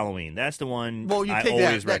first Halloween. That's the one Well, you I take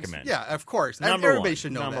always that. recommend. Yeah, of course. Number Everybody one.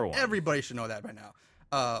 should know Number that. one. Everybody should know that by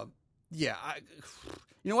now. Yeah.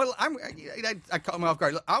 You know what? I caught me off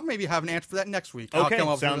guard. I'll maybe have an answer for that next week. Okay,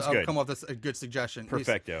 I'll sounds good. I'll come up with a good suggestion.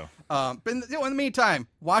 Perfecto. But in the meantime,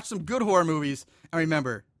 watch some good horror movies. And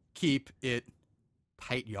remember, keep it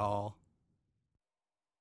tight, y'all.